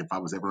feel like if I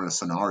was ever in a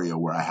scenario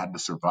where I had to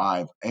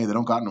survive, hey, they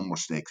don't got no more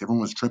steaks. Everyone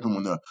was tripping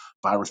when the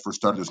virus first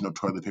started. There's no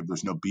toilet paper.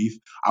 There's no beef.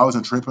 I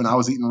wasn't tripping. I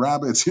was eating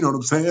rabbits. You know what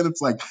I'm saying?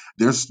 It's like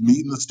there's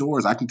meat in the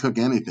stores. I can cook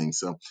anything.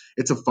 So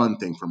it's a fun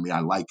thing for me. I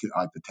like it.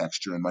 I like the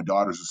texture. And my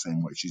daughter's the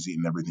same way. She's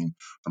eaten everything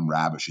from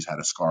rabbit. She's had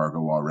escargot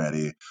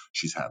already.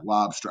 She's had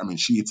lobster. I mean,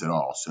 she eats it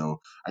all.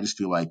 So I just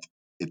feel like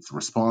it's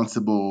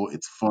responsible,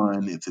 it's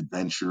fun, it's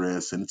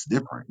adventurous, and it's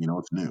different.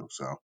 It's new.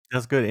 So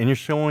That's good, and you're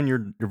showing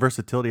your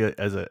versatility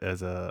as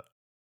a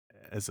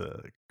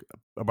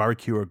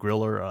barbecue or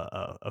griller,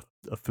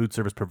 a food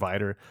service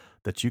provider,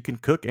 that you can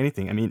cook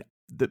anything. I mean,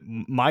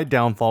 my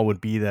downfall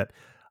would be that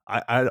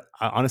I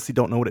honestly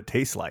don't know what it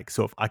tastes like.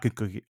 So if I could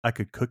cook it, I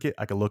could cook it.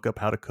 I could look up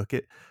how to cook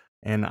it,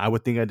 and I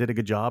would think I did a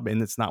good job.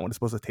 And it's not what it's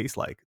supposed to taste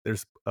like.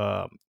 And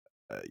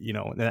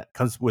that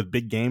comes with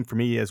big game for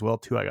me as well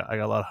too. I got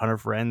a lot of hunter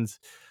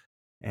friends,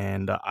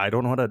 and I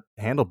don't know how to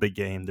handle big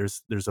game.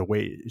 There's a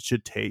way it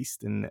should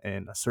taste, and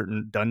a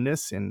certain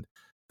doneness, and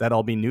that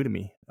all be new to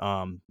me.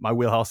 My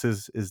wheelhouse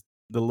is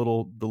the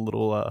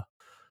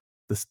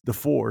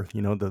four,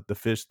 the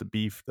fish, the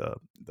beef,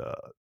 the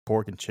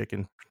pork and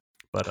chicken.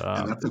 But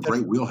and that's a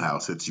great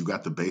wheelhouse. It's you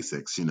got the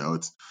basics,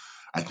 it's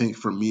I think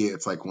for me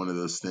it's like one of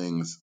those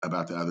things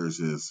about the others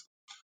is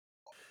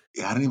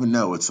yeah, I don't even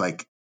know. It's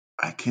like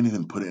I can't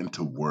even put it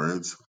into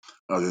words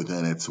other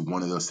than it's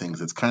one of those things.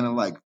 It's kind of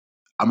like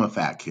I'm a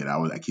fat kid.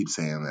 I keep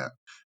saying that,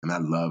 and I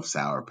love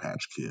Sour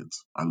Patch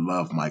Kids. I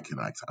love Mike and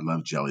Ike's. I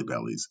love Jelly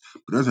Bellies.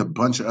 But there's a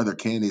bunch of other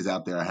candies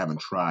out there I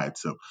haven't tried.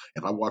 So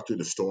if I walk through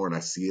the store and I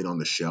see it on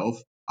the shelf,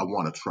 I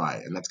want to try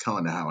it, and that's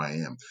kind of how I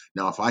am.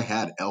 Now, if I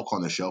had elk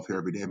on the shelf here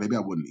every day, maybe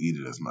I wouldn't eat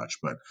it as much.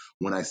 But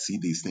when I see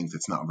these things,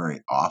 it's not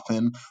very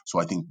often. So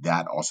I think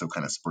that also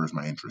kind of spurs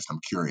my interest. I'm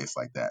curious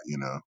like that.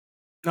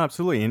 No,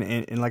 absolutely,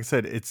 and like I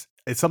said, it's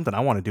something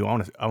I want to do. I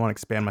want to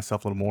expand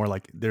myself a little more.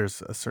 Like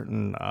there's a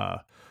certain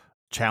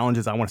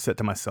challenges I want to set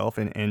to myself,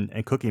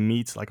 and cooking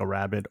meats like a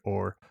rabbit,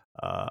 or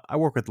I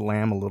work with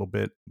lamb a little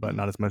bit, but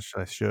not as much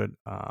as I should.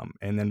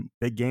 And then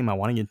big game, I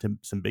want to get into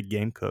some big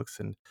game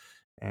cooks,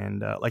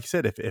 and like you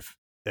said, if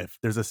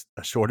there's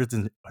a shortage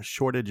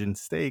in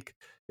steak,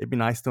 it'd be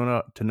nice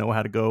to know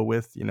how to go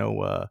with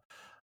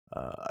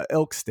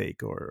elk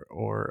steak,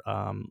 or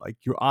like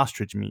your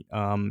ostrich meat.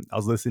 I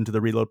was listening to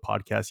the Reload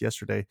podcast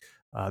yesterday.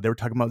 They were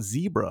talking about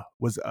zebra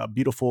was a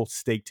beautiful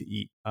steak to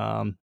eat.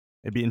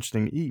 It'd be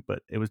interesting to eat,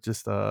 but it was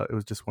just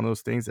one of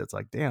those things that's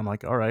like, damn,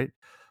 like, all right,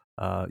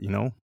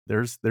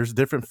 there's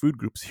different food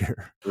groups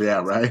here.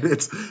 Yeah, right.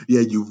 It's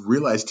yeah, you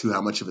realize too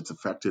how much of it's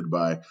affected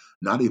by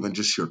not even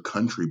just your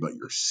country, but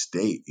your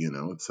state.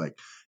 It's like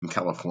in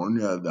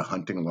California, the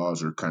hunting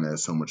laws are kind of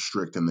so much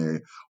strict, and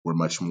they were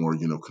much more,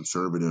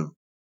 conservative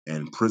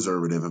and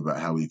preservative about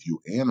how we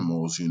view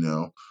animals.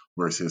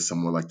 Versus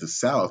somewhere like the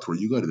South, where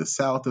you go to the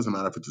South, doesn't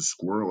matter if it's a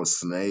squirrel, a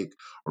snake,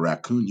 a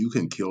raccoon, you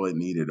can kill it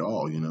and eat it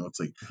all. It's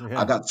like I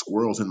Yeah. got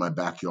squirrels in my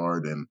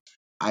backyard, and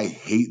I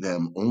hate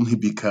them only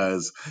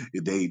because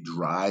they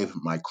drive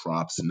my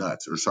crops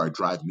nuts, or sorry,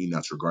 drive me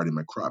nuts regarding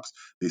my crops.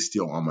 They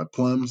steal all my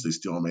plums, they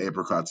steal all my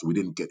apricots. We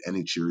didn't get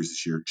any cherries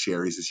this year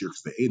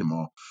because they ate them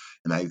all.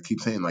 And I keep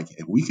saying, like,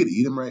 if we could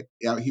eat them right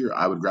out here,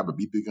 I would grab a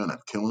BB gun,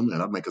 I'd kill them,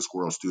 and I'd make a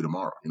squirrel stew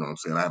tomorrow. You know what I'm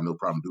saying? I have no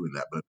problem doing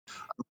that, but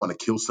I don't want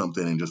to kill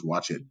something and just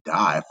watch it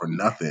die for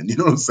nothing. You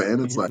know what I'm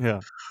saying? It's like,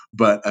 Yeah.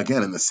 but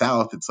again, in the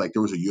South, it's like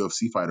there was a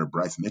UFC fighter,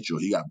 Bryce Mitchell.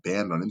 He got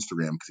banned on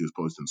Instagram because he was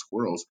posting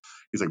squirrels.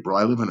 He's like, bro,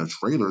 I live in a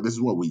trailer. This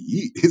is what we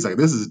eat. He's like,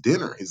 this is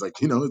dinner. He's like,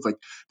 it's like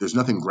there's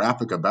nothing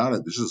graphic about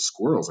it. There's just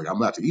squirrels. Like I'm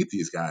about to eat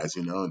these guys.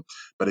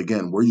 But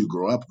again, where you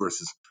grow up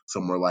versus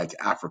somewhere like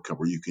Africa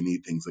where you can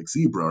eat things like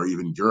zebra, or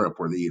even Europe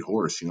where they eat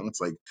horse.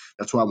 It's like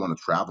that's why I want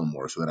to travel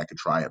more so that I could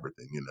try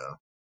everything.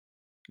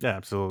 Yeah,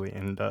 absolutely,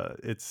 and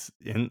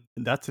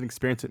that's an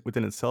experience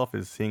within itself,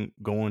 is seeing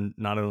going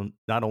not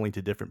only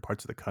to different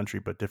parts of the country,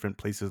 but different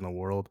places in the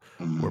world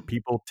where Mhm.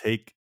 people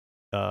take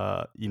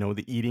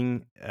the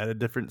eating at a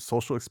different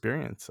social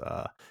experience.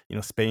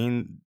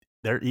 Spain,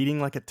 they're eating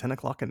like at 10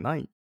 o'clock at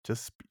night,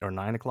 just or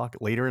 9 o'clock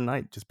later at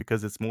night, just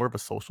because it's more of a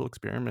social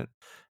experiment,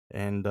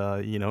 and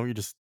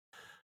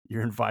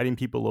you're inviting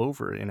people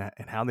over,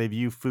 and how they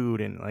view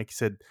food, and like you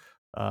said,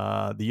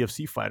 the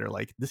UFC fighter,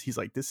 like this, he's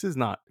like, this is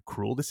not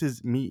cruel. This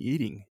is me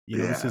eating.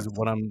 This Yeah. is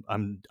what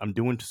I'm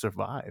doing to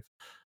survive.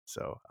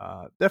 So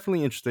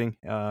definitely interesting.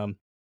 But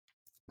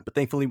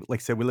thankfully,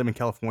 like I said, we live in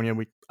California.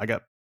 I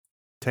got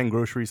 10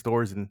 grocery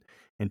stores in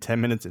 10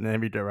 minutes in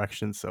every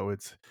direction. So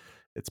it's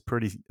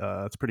pretty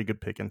good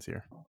pickings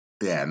here.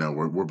 Yeah, no,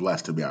 we're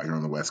blessed to be out here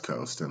on the West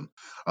Coast, and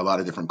a lot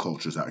of different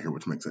cultures out here,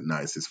 which makes it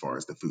nice as far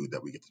as the food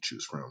that we get to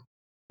choose from.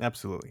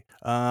 Absolutely.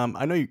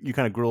 I know you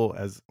kind of grill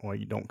as well.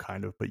 You don't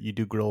kind of, but you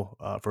do grill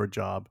for a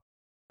job.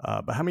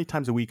 But how many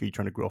times a week are you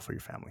trying to grill for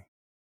your family?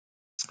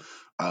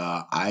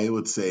 I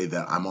would say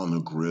that I'm on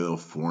the grill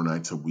 4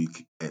 nights a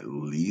week at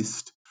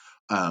least.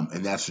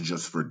 And that's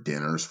just for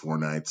dinners, 4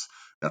 nights.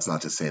 That's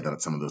not to say that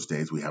at some of those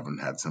days we haven't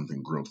had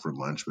something grilled for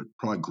lunch, but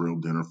probably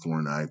grilled dinner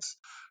 4 nights.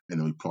 And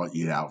then we probably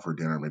eat out for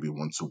dinner maybe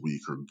once a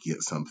week or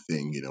get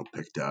something,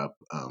 picked up.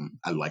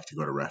 I like to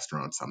go to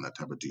restaurants. I'm that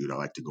type of dude. I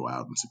like to go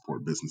out and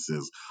support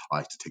businesses. I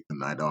like to take the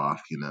night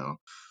off. Yeah, Um,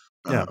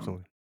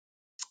 absolutely.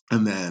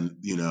 and then,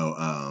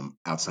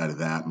 outside of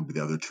that, maybe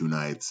the other 2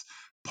 nights,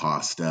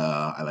 pasta.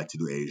 I like to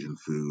do Asian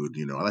food.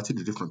 I like to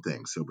do different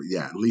things. So, but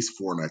yeah, at least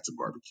 4 nights of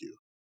barbecue.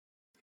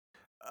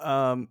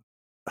 Um,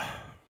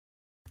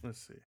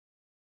 let's see.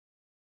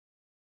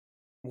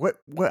 What?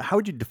 How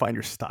would you define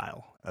your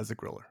style as a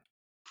griller?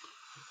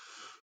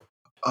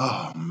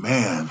 Oh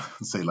man,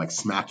 say like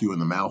smack you in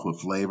the mouth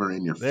with flavor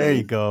in your There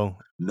you face. go.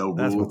 No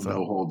That's rules, what's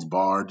no up. holds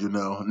barred.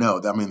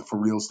 No, I mean for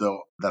reals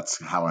though,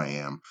 that's how I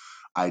am.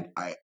 I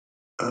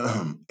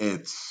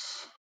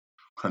it's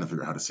trying to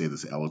figure out how to say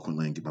this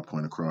eloquently and get my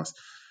point across.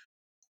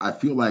 I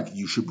feel like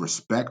you should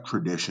respect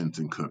traditions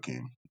in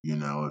cooking.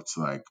 It's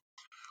like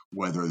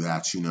whether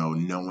that's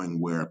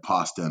knowing where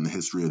pasta and the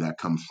history of that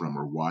comes from,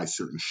 or why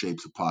certain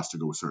shapes of pasta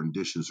go with certain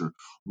dishes, or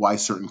why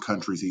certain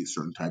countries eat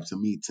certain types of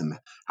meats and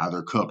how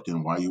they're cooked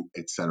and why you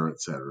et cetera, et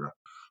cetera.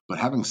 But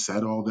having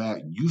said all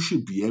that, you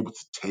should be able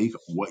to take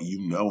what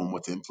you know and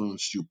what's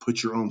influenced you,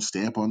 put your own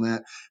stamp on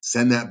that,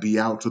 send that be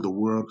out to the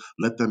world,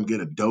 let them get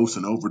a dose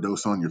and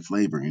overdose on your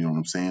flavor. You know what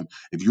I'm saying?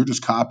 If you're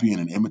just copying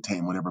and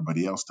imitating what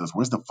everybody else does,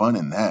 where's the fun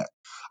in that?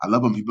 I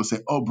love when people say,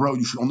 oh, bro,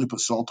 you should only put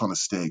salt on a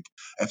steak.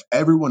 If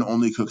everyone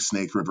only cooks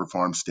Snake River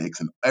Farm steaks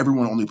and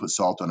everyone only puts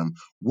salt on them,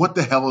 what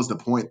the hell is the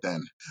point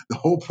then? The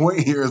whole point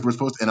here is we're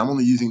supposed to, and I'm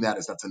only using that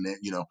as that's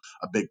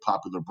a big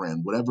popular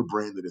brand, whatever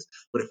brand it is.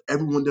 But if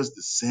everyone does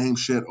the same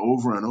shit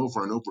over and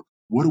over and over,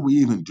 what are we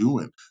even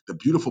doing? The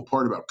beautiful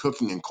part about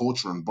cooking and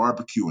culture and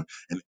barbecue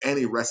and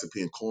any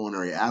recipe and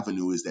culinary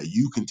avenue is that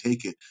you can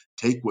take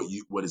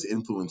what is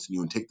influencing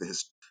you and take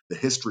the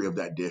history of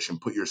that dish and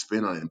put your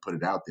spin on it and put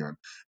it out there. And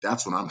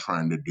that's what I'm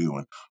trying to do.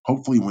 And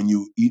hopefully, when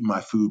you eat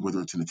my food,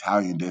 whether it's an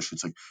Italian dish,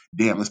 it's like,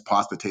 damn, this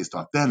pasta tastes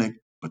authentic,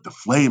 but the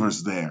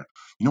flavor's there.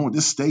 You know what?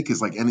 This steak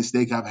is like any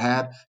steak I've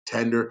had,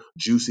 tender,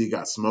 juicy,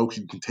 got smoked.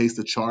 You can taste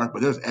the char,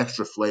 but there's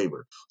extra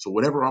flavor. So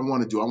whatever I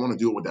want to do, I want to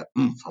do it with that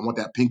oomph. I want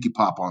that pinky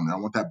pop on there. I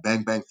want that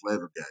bang bang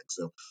flavor gang.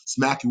 So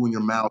smack you in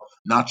your mouth,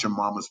 not your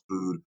mama's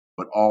food,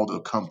 but all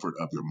the comfort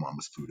of your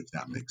mama's food, if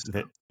that makes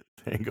There, sense.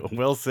 there you go.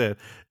 Well said.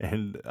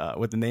 And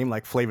with the name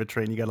like Flavor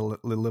Train, you got to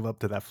live up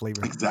to that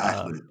flavor.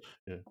 Exactly.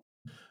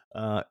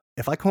 Yeah.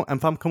 If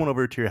I'm coming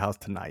over to your house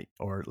tonight,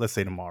 or let's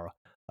say tomorrow,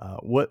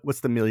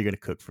 what's the meal you're gonna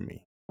cook for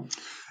me?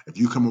 If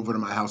you come over to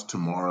my house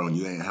tomorrow and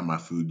you ain't had my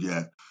food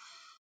yet,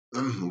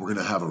 we're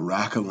gonna have a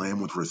rack of lamb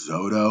with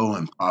risotto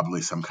and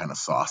probably some kind of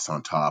sauce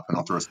on top, and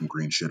I'll throw some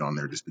green shit on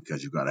there just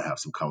because you got to have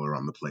some color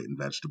on the plate and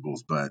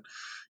vegetables. But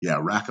yeah,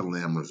 rack of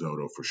lamb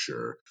risotto for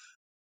sure.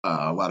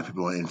 A lot of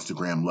people on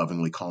Instagram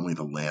lovingly call me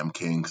the Lamb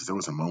King because there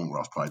was a moment where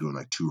I was probably doing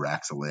like 2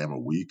 racks of lamb a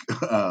week,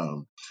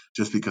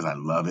 just because I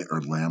love it,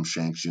 or lamb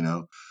shanks.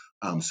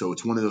 So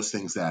it's one of those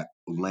things that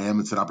lamb.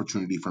 It's an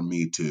opportunity for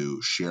me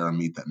to share a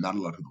meat that not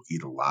a lot of people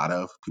eat a lot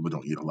of. People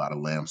don't eat a lot of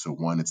lamb, so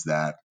one, it's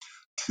that.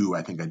 Two,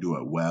 I think I do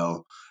it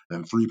well.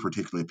 And three,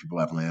 particularly if people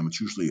have lamb,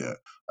 it's usually a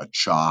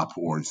chop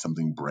or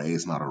something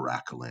braised, not a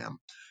rack of lamb.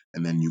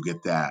 And then you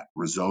get that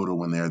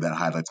risotto in there that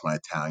highlights my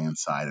Italian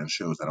side and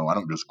shows that, oh, I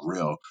don't just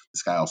grill.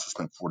 This guy also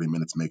spent 40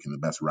 minutes making the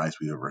best rice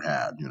we ever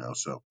had.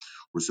 So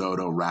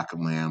risotto, rack of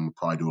lamb, we'll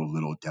probably do a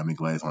little demi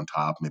glaze on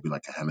top, maybe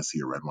like a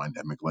Hennessy or red wine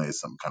demi glaze,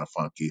 something kind of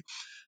funky.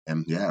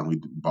 And yeah,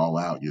 we ball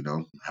out,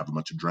 have a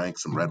bunch of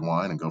drinks, some red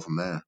wine, and go from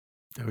there.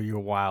 Oh, you're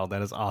wild.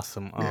 That is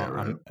awesome. Yeah, I'm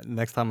right.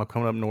 next time I'm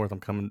coming up north. I'm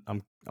coming.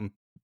 I'm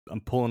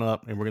pulling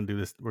up, and we're gonna do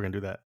this. We're gonna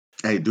do that.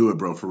 Hey, do it,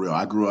 bro, for real.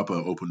 I grew up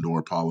an open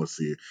door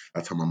policy.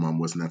 That's how my mom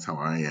was, and that's how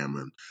I am.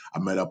 And I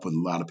met up with a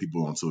lot of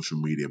people on social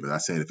media. But I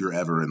said, if you're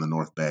ever in the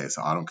North Bay,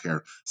 so I don't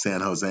care,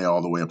 San Jose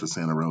all the way up to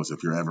Santa Rosa,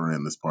 if you're ever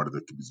in this part of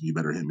the, you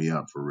better hit me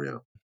up for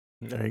real.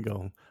 There you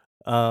go.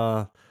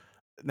 Uh,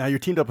 Now you're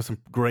teamed up with some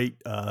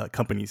great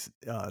companies.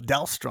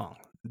 Dal Strong,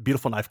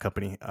 beautiful knife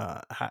company.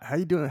 How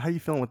you doing? How you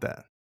feeling with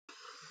that?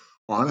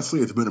 Honestly,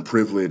 it's been a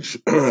privilege.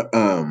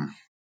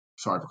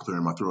 Sorry for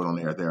clearing my throat on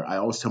the air there. I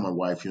always tell my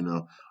wife, I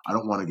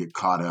don't want to get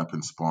caught up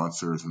in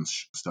sponsors and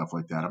stuff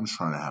like that. I'm just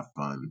trying to have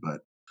fun.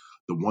 But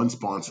the one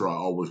sponsor I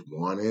always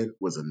wanted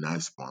was a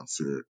knife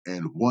sponsor.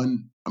 And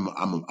one,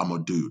 I'm a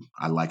dude.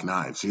 I like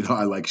knives.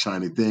 I like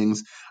shiny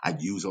things. I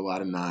use a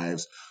lot of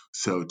knives.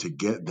 So to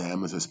get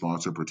them as a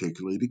sponsor,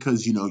 particularly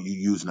because, you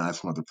use knives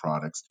from other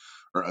products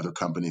or other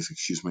companies,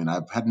 excuse me, and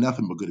I've had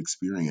nothing but good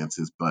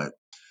experiences, but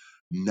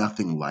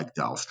nothing like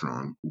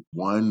Dalstrong.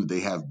 One, they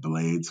have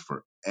blades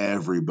for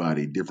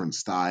everybody, different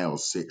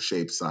styles,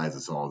 shapes,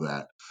 sizes, all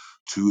that.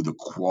 to the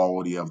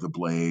quality of the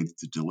blades,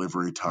 the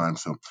delivery time.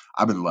 So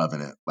I've been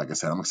loving it. Like I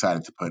said, I'm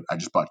excited to I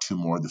just bought 2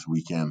 more this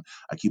weekend.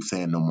 I keep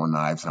saying no more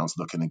knives, and I was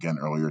looking again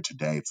earlier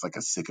today. It's like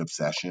a sick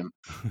obsession,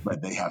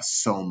 but they have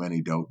so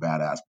many dope,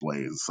 badass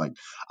blades. It's like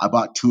I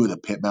bought 2 of the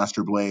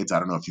Pitmaster blades. I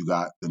don't know if you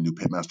got the new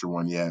Pitmaster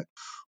one yet,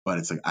 but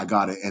it's like I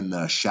got it in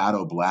the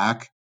Shadow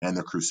Black and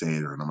the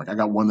Crusader. And I'm like, I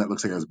got one that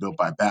looks like it was built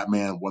by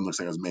Batman, one looks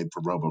like it was made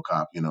for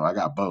RoboCop. I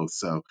got both.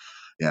 So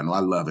yeah, no,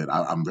 I love it.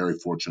 I'm very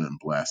fortunate and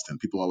blessed. And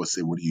people always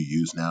say, "What do you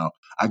use now?"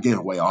 I gave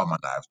away all my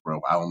knives, bro.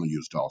 I only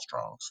use Doll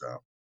Strong. So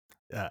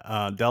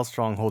Yeah, Del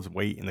Strong holds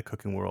weight in the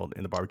cooking world,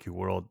 in the barbecue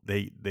world.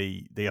 They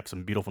have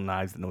some beautiful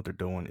knives that know what they're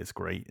doing. It's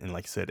great, and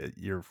like I said,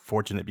 you're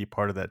fortunate to be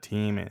part of that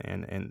team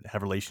and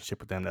have a relationship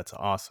with them. That's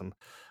awesome.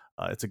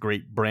 It's a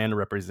great brand to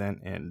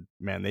represent, and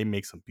man, they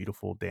make some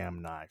beautiful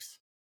damn knives.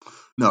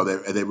 no,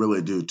 they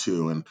really do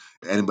too. And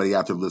anybody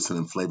out there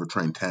listening, Flavor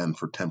Train 10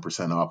 for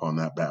 10% off on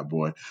that bad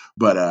boy.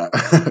 But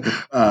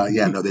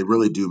yeah, no, they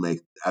really do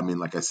make. I mean,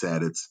 like I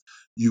said, it's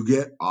you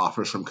get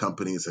offers from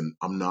companies, and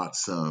I'm not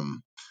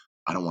some.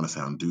 I don't want to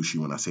sound douchey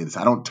when I say this.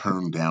 I don't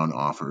turn down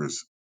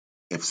offers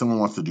if someone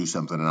wants to do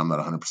something and I'm not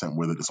 100%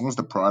 with it, as long as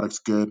the product's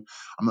good,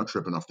 I'm not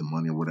tripping off the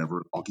money or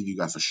whatever. I'll give you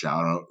guys a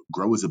shout out.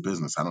 Grow as a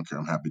business. I don't care.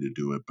 I'm happy to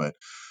do it. But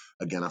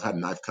again, I've had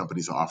knife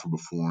companies offer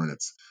before, and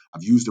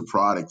I've used the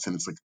products, and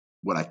it's like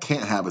what I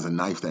can't have is a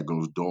knife that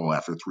goes dull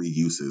after 3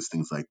 uses,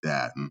 things like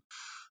that. And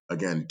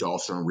again,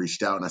 Dahlstrom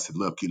reached out and I said,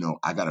 look,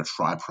 I got to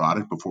try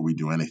product before we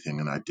do anything.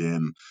 And I did.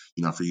 And,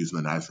 after using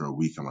the knife for a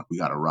week, I'm like, we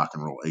got to rock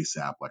and roll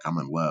ASAP. Like, I'm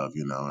in love,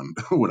 and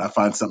when I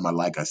find something I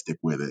like, I stick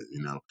with it,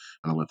 and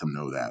I let them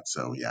know that.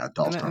 So, yeah, and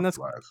Dahlstrom and that's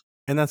flies.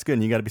 and that's good.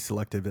 And you got to be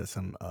selective at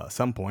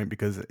some point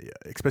because,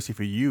 especially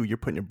for you, you're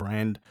putting your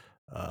brand,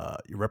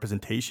 your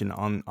representation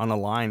on a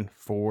line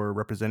for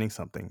representing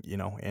something.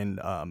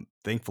 And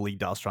thankfully,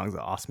 Dow Strong's an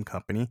awesome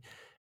company.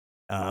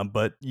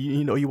 But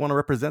you want to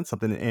represent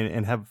something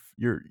and have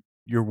your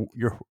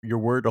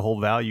word to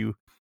hold value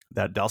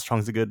that Dow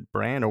Strong's a good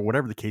brand or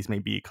whatever the case may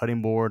be, a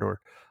cutting board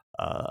or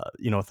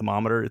a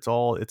thermometer. It's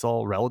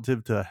all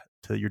relative to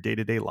your day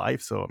to day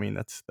life. So I mean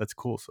that's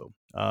cool. So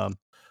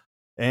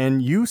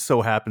and you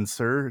so happen,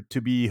 sir,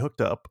 to be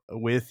hooked up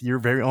with your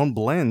very own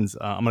blends.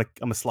 I'm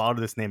gonna slaughter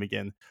this name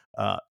again.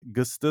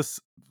 Gustus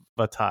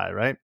Vatai,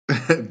 right?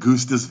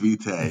 Gustus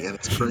Vitae. And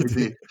it's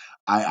crazy.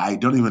 I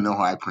don't even know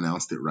how I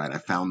pronounced it right. I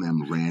found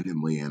them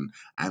randomly. And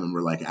I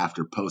remember, like,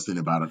 after posting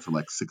about it for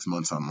like 6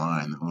 months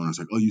online, the owner's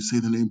like, oh, you say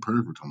the name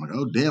perfect. I'm like,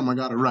 oh, damn, I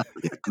got it right.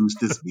 But yeah,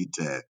 Gustus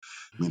Vitae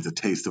means a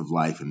taste of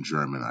life in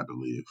German, I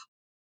believe.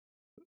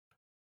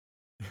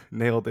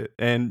 Nailed it.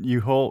 And you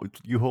hold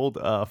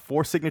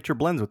 4 signature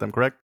blends with them,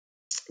 correct?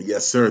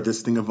 Yes, sir.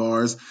 This thing of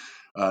ours,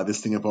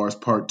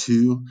 part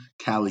two,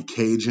 Cali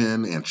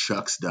Cajun and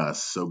Chuck's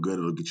Dust. So good,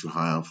 it'll get you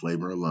high on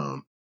flavor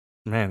alone.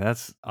 Man,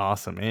 that's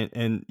awesome.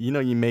 And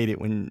you made it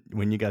when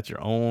you got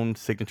your own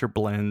signature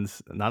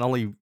blends, not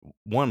only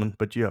one,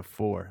 but you have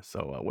 4.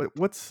 So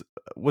what's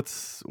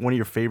one of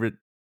your favorite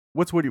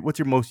what's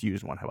your most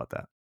used one? How about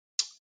that?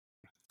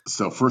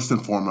 So first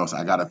and foremost,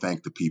 I got to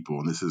thank the people,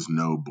 and this is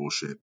no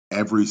bullshit.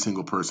 Every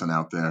single person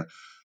out there,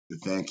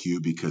 thank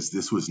you, because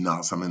this was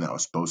not something that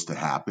was supposed to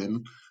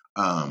happen.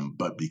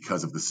 But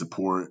because of the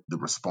support, the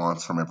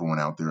response from everyone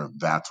out there,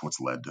 that's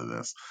what's led to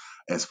this.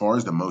 As far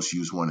as the most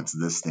used one, it's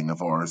this thing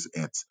of ours.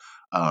 It's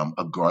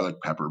a garlic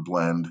pepper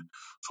blend.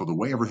 So the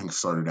way everything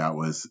started out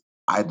was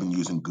I'd been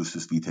using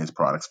Gustus Vitae's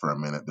products for a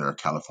minute. They're a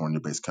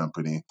California-based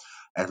company.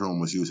 Everyone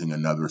was using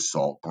another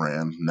salt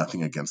brand.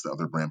 Nothing against the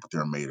other brand, but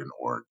they're made in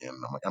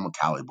Oregon. I'm like, I'm a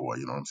Cali boy,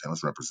 you know what I'm saying?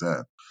 Let's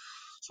represent.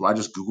 So I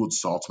just Googled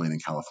salts made in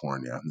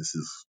California, and this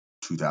is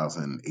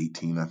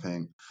 2018, I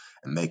think,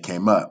 and they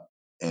came up.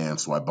 And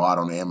so I bought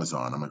on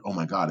Amazon. I'm like, oh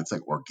my God, it's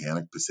like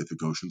organic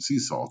Pacific Ocean sea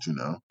salt.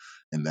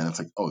 And then it's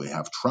like, oh, they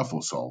have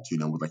truffle salt,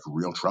 with like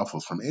real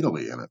truffles from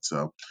Italy in it.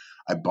 So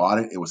I bought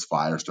it. It was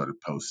fire,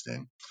 started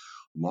posting.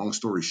 Long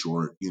story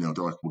short, they're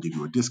like, we'll give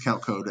you a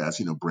discount code,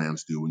 as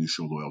brands do when you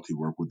show loyalty,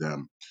 work with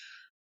them.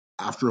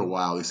 After a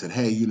while, they said,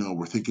 hey,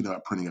 we're thinking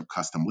about printing up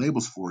custom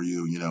labels for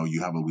you.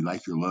 We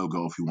like your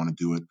logo. If you want to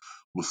do it,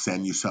 we'll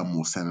send you some.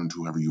 We'll send them to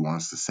whoever you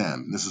want us to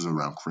send. And this is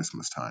around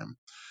Christmas time.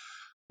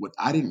 What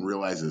I didn't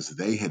realize is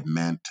they had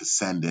meant to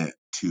send it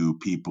to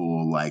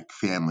people like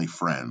family,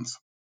 friends.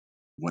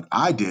 What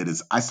I did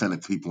is I sent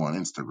it to people on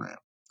Instagram.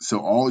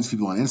 So all these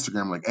people on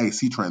Instagram were like, hey,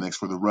 C-Tran, thanks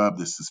for the rub.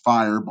 This is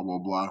fire, blah, blah,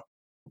 blah.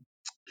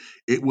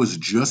 It was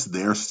just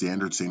their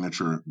standard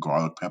signature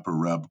garlic pepper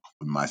rub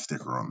with my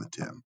sticker on the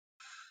tin.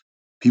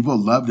 People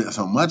loved it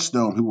so much,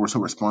 though. And people were so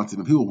responsive,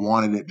 and people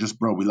wanted it. Just,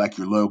 bro, we like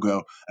your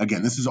logo.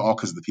 Again, this is all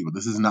because of the people.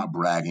 This is not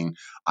bragging.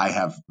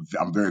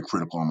 I'm very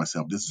critical on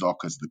myself. This is all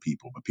because of the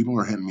people. But people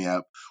are hitting me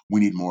up. We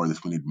need more of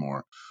this. We need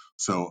more.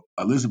 So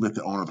Elizabeth,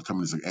 the owner of the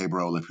company, is like, hey,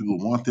 bro, if people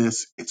want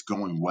this, it's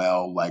going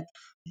well. Like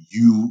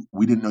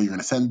we didn't know you're going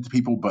to send it to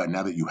people, but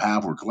now that you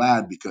have, we're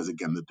glad because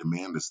again, the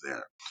demand is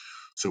there.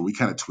 So we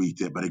kind of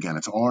tweaked it, but again,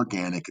 it's all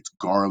organic. It's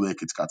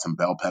garlic. It's got some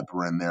bell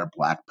pepper in there,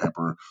 black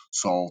pepper,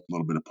 salt, a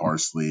little bit of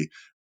parsley.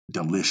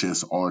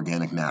 delicious,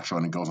 organic, natural,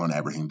 and it goes on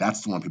everything.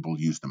 That's the one people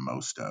use the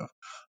most of.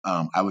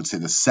 I would say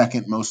the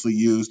second mostly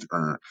used,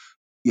 or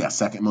yeah,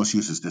 second most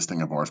used is this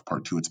thing of ours,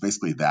 part two. It's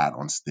basically that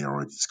on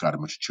steroids. It's got a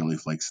bunch of chili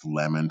flakes,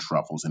 lemon,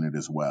 truffles in it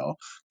as well.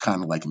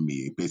 Kind of like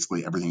me.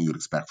 Basically everything you would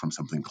expect from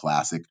something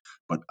classic,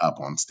 but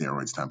up on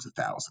steroids times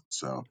 1,000.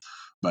 So,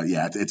 but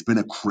yeah, it's been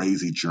a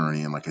crazy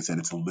journey. And like I said,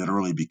 it's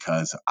literally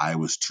because I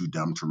was too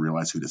dumb to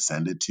realize who to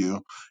send it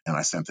to. And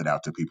I sent it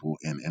out to people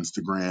in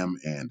Instagram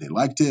and they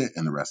liked it.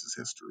 And the rest is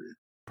history.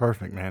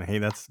 Perfect, man. Hey,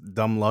 that's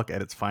dumb luck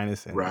at its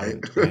finest, Right.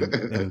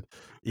 and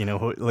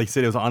like you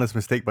said, it was an honest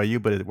mistake by you,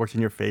 but it worked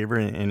in your favor,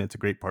 and it's a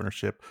great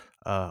partnership.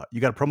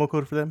 You got a promo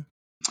code for them?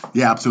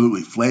 Yeah,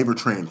 absolutely. Flavor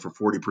Train for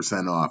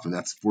 40% off, and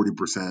that's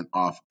 40%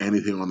 off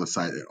anything on the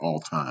site at all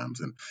times.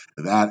 And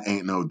that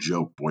ain't no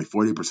joke, boy.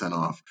 40%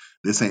 off.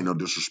 This ain't no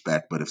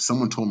disrespect, but if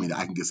someone told me that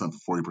I can get something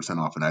for 40%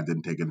 off and I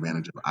didn't take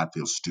advantage of it, I'd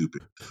feel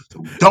stupid.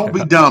 So don't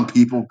be dumb,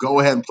 people. Go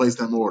ahead and place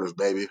them orders,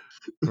 baby.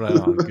 Right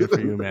on. Good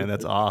for you, man.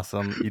 That's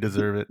awesome. You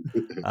deserve it.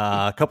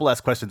 A couple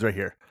last questions right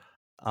here.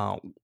 Uh,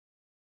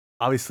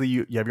 Obviously,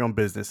 you have your own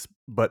business,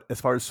 but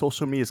as far as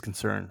social media is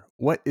concerned,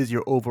 what is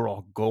your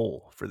overall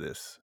goal for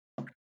this?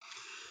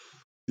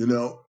 You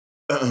know,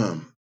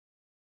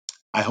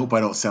 I hope I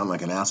don't sound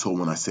like an asshole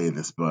when I say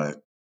this,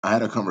 but I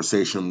had a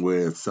conversation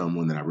with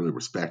someone that I really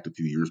respect a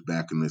few years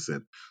back, and they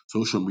said,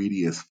 social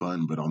media is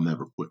fun, but I'll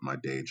never quit my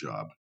day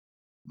job.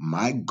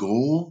 My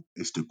goal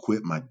is to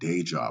quit my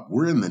day job.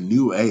 We're in the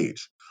new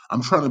age.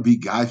 I'm trying to be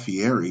Guy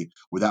Fieri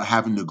without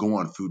having to go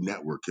on Food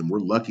Network, and we're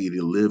lucky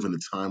to live in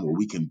a time where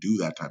we can do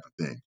that type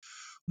of thing.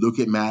 Look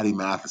at Maddie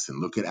Matheson.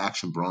 Look at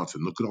Action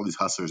Bronson. Look at all these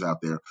hustlers out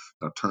there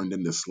that are turned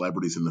into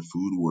celebrities in the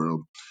food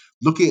world.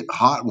 Look at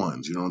Hot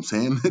Ones. You know what I'm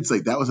saying? It's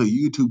like that was a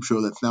YouTube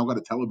show that's now got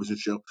a television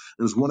show.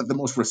 It was one of the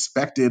most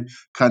respected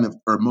kind of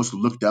or most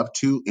looked up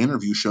to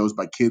interview shows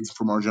by kids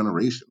from our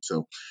generation.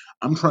 So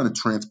I'm trying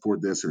to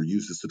transport this or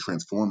use this to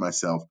transform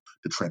myself,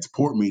 to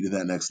transport me to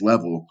that next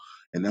level.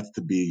 And that's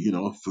to be,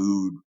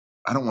 food.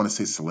 I don't want to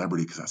say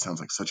celebrity because that sounds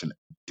like such a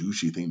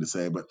douchey thing to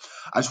say, but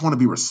I just want to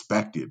be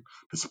respected,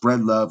 to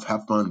spread love,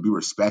 have fun, be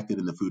respected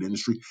in the food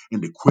industry,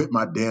 and to quit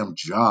my damn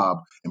job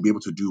and be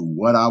able to do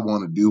what I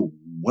want to do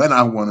when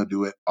I want to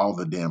do it all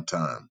the damn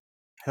time.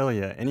 Hell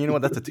yeah. And you know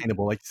what? That's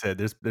attainable. Like you said,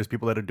 there's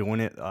people that are doing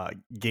it,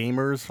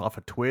 gamers off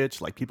of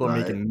Twitch. Like people are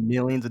Right. making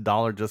millions of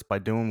dollars just by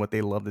doing what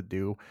they love to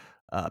do.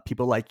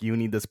 People like you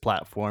need this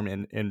platform,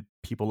 and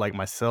people like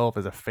myself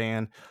as a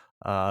fan,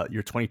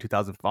 your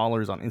 22,000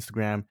 followers on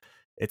Instagram.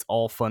 It's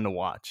all fun to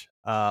watch.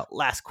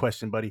 Last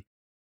question, buddy.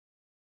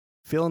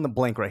 Fill in the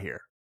blank right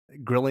here.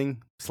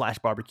 Grilling slash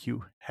barbecue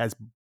has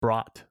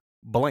brought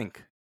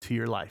blank to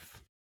your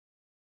life.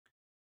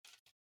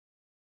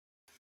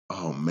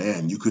 Oh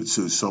man, you could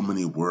choose so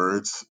many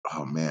words.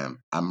 Oh man,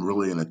 I'm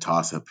really in a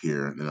toss up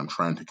here, and I'm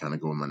trying to kind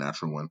of go with my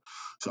natural one.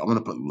 So I'm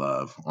gonna put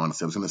love.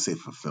 Honestly, I was gonna say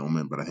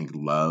fulfillment, but I think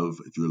love.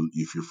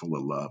 If you're full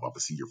of love,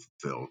 obviously you're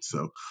fulfilled.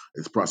 So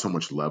it's brought so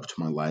much love to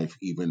my life,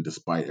 even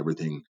despite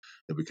everything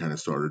that we kind of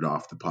started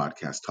off the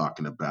podcast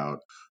talking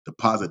about, the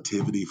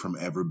positivity from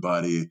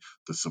everybody,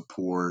 the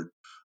support.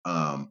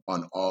 On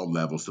all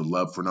levels, the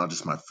love for not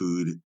just my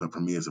food, but for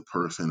me as a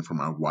person, for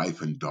my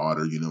wife and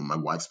daughter. My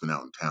wife's been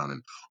out in town,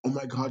 and oh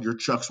my God, you're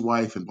Chuck's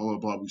wife, and blah blah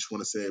blah. We just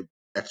want to say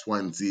X, Y,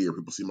 and Z, or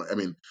people see my. I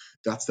mean,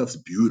 that stuff's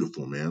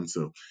beautiful, man.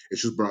 So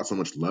it's just brought so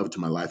much love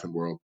to my life and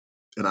world.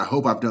 And I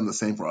hope I've done the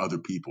same for other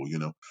people.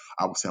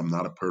 I would say I'm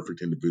not a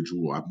perfect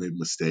individual. I've made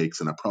mistakes,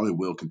 and I probably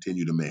will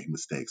continue to make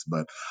mistakes.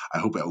 But I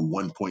hope at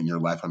one point in your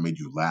life, I made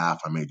you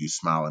laugh, I made you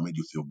smile, I made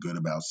you feel good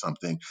about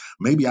something.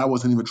 Maybe I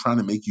wasn't even trying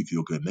to make you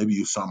feel good. Maybe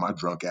you saw my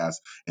drunk ass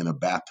in a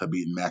bathtub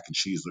eating mac and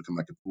cheese, looking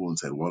like a fool, and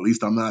said, "Well, at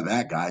least I'm not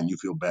that guy," and you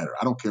feel better.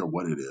 I don't care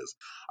what it is.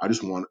 I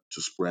just want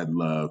to spread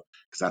love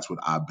because that's what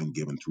I've been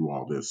given through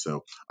all this.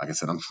 So, like I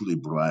said, I'm truly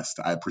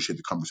blessed. I appreciate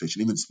the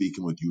conversation. Even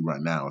speaking with you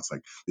right now, it's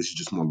like this is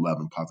just more love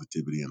and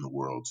positivity in the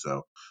world.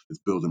 So, it's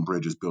building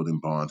bridges, building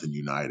bonds, and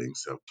uniting.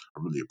 So,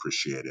 I really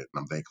appreciate it. And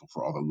I'm thankful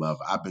for all the love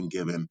I've been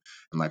given.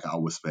 And like I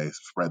always say,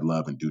 spread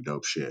love and do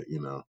dope shit.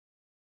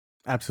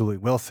 Absolutely.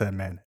 Well said,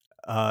 man.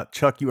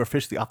 Chuck, you are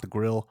officially off the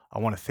grill. I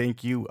want to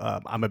thank you.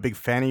 I'm a big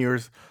fan of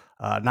yours,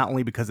 not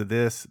only because of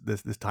this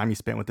time you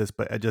spent with us,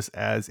 but just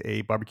as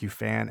a barbecue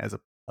fan, as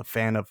a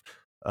fan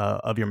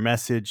of your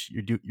message.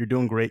 You're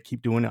doing great.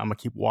 Keep doing it. I'm gonna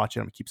keep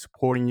watching. I'm gonna keep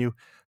supporting you.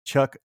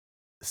 Chuck,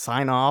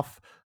 sign off.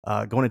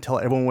 Going to tell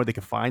everyone where they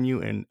can find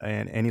you, and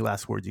any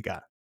last words you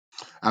got.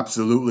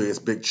 Absolutely. It's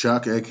Big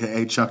Chuck,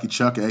 aka Chucky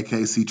Chuck,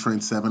 aka C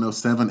Train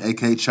 707,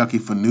 aka Chucky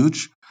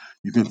Fanuch.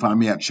 You can find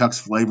me at Chuck's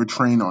Flavor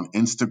Train on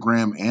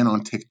Instagram and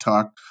on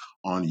TikTok.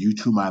 On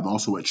YouTube, I'm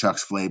also at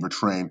Chuck's Flavor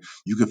Train.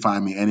 You can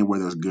find me anywhere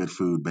there's good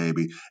food,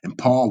 baby. And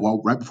Paul,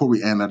 well, right before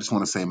we end, I just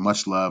want to say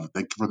much love.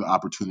 Thank you for the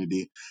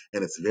opportunity.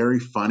 And it's very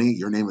funny.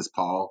 Your name is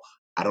Paul.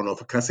 I don't know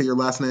if I can I say your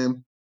last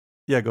name.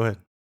 Yeah, go ahead.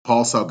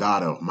 Paul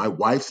Salgado. My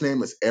wife's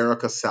name is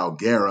Erica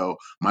Salguero.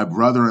 My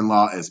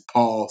brother-in-law is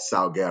Paul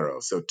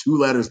Salguero. So 2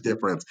 letters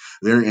difference.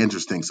 Very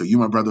interesting. So you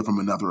my brother from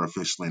another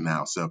officially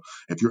now. So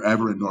if you're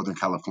ever in Northern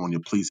California,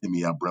 please hit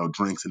me up, bro.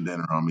 Drinks and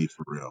dinner on me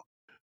for real.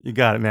 You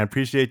got it, man.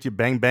 Appreciate you.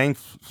 Bang, bang.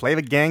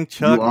 Flavor Gang, You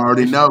Chuck.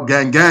 already know,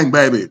 gang, gang,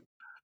 baby.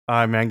 All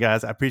right, man,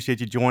 guys. I appreciate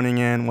you joining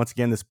in. Once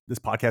again, this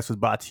podcast was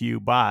brought to you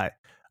by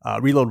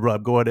Reload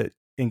Rub. Go to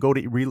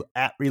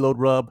at Reload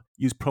Rub.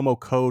 Use promo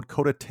code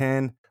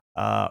CODA10.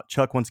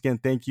 Chuck, once again,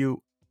 thank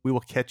you. We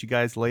will catch you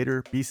guys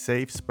later. Be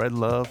safe. Spread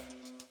love.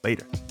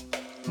 Later.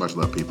 Much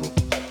love,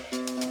 people.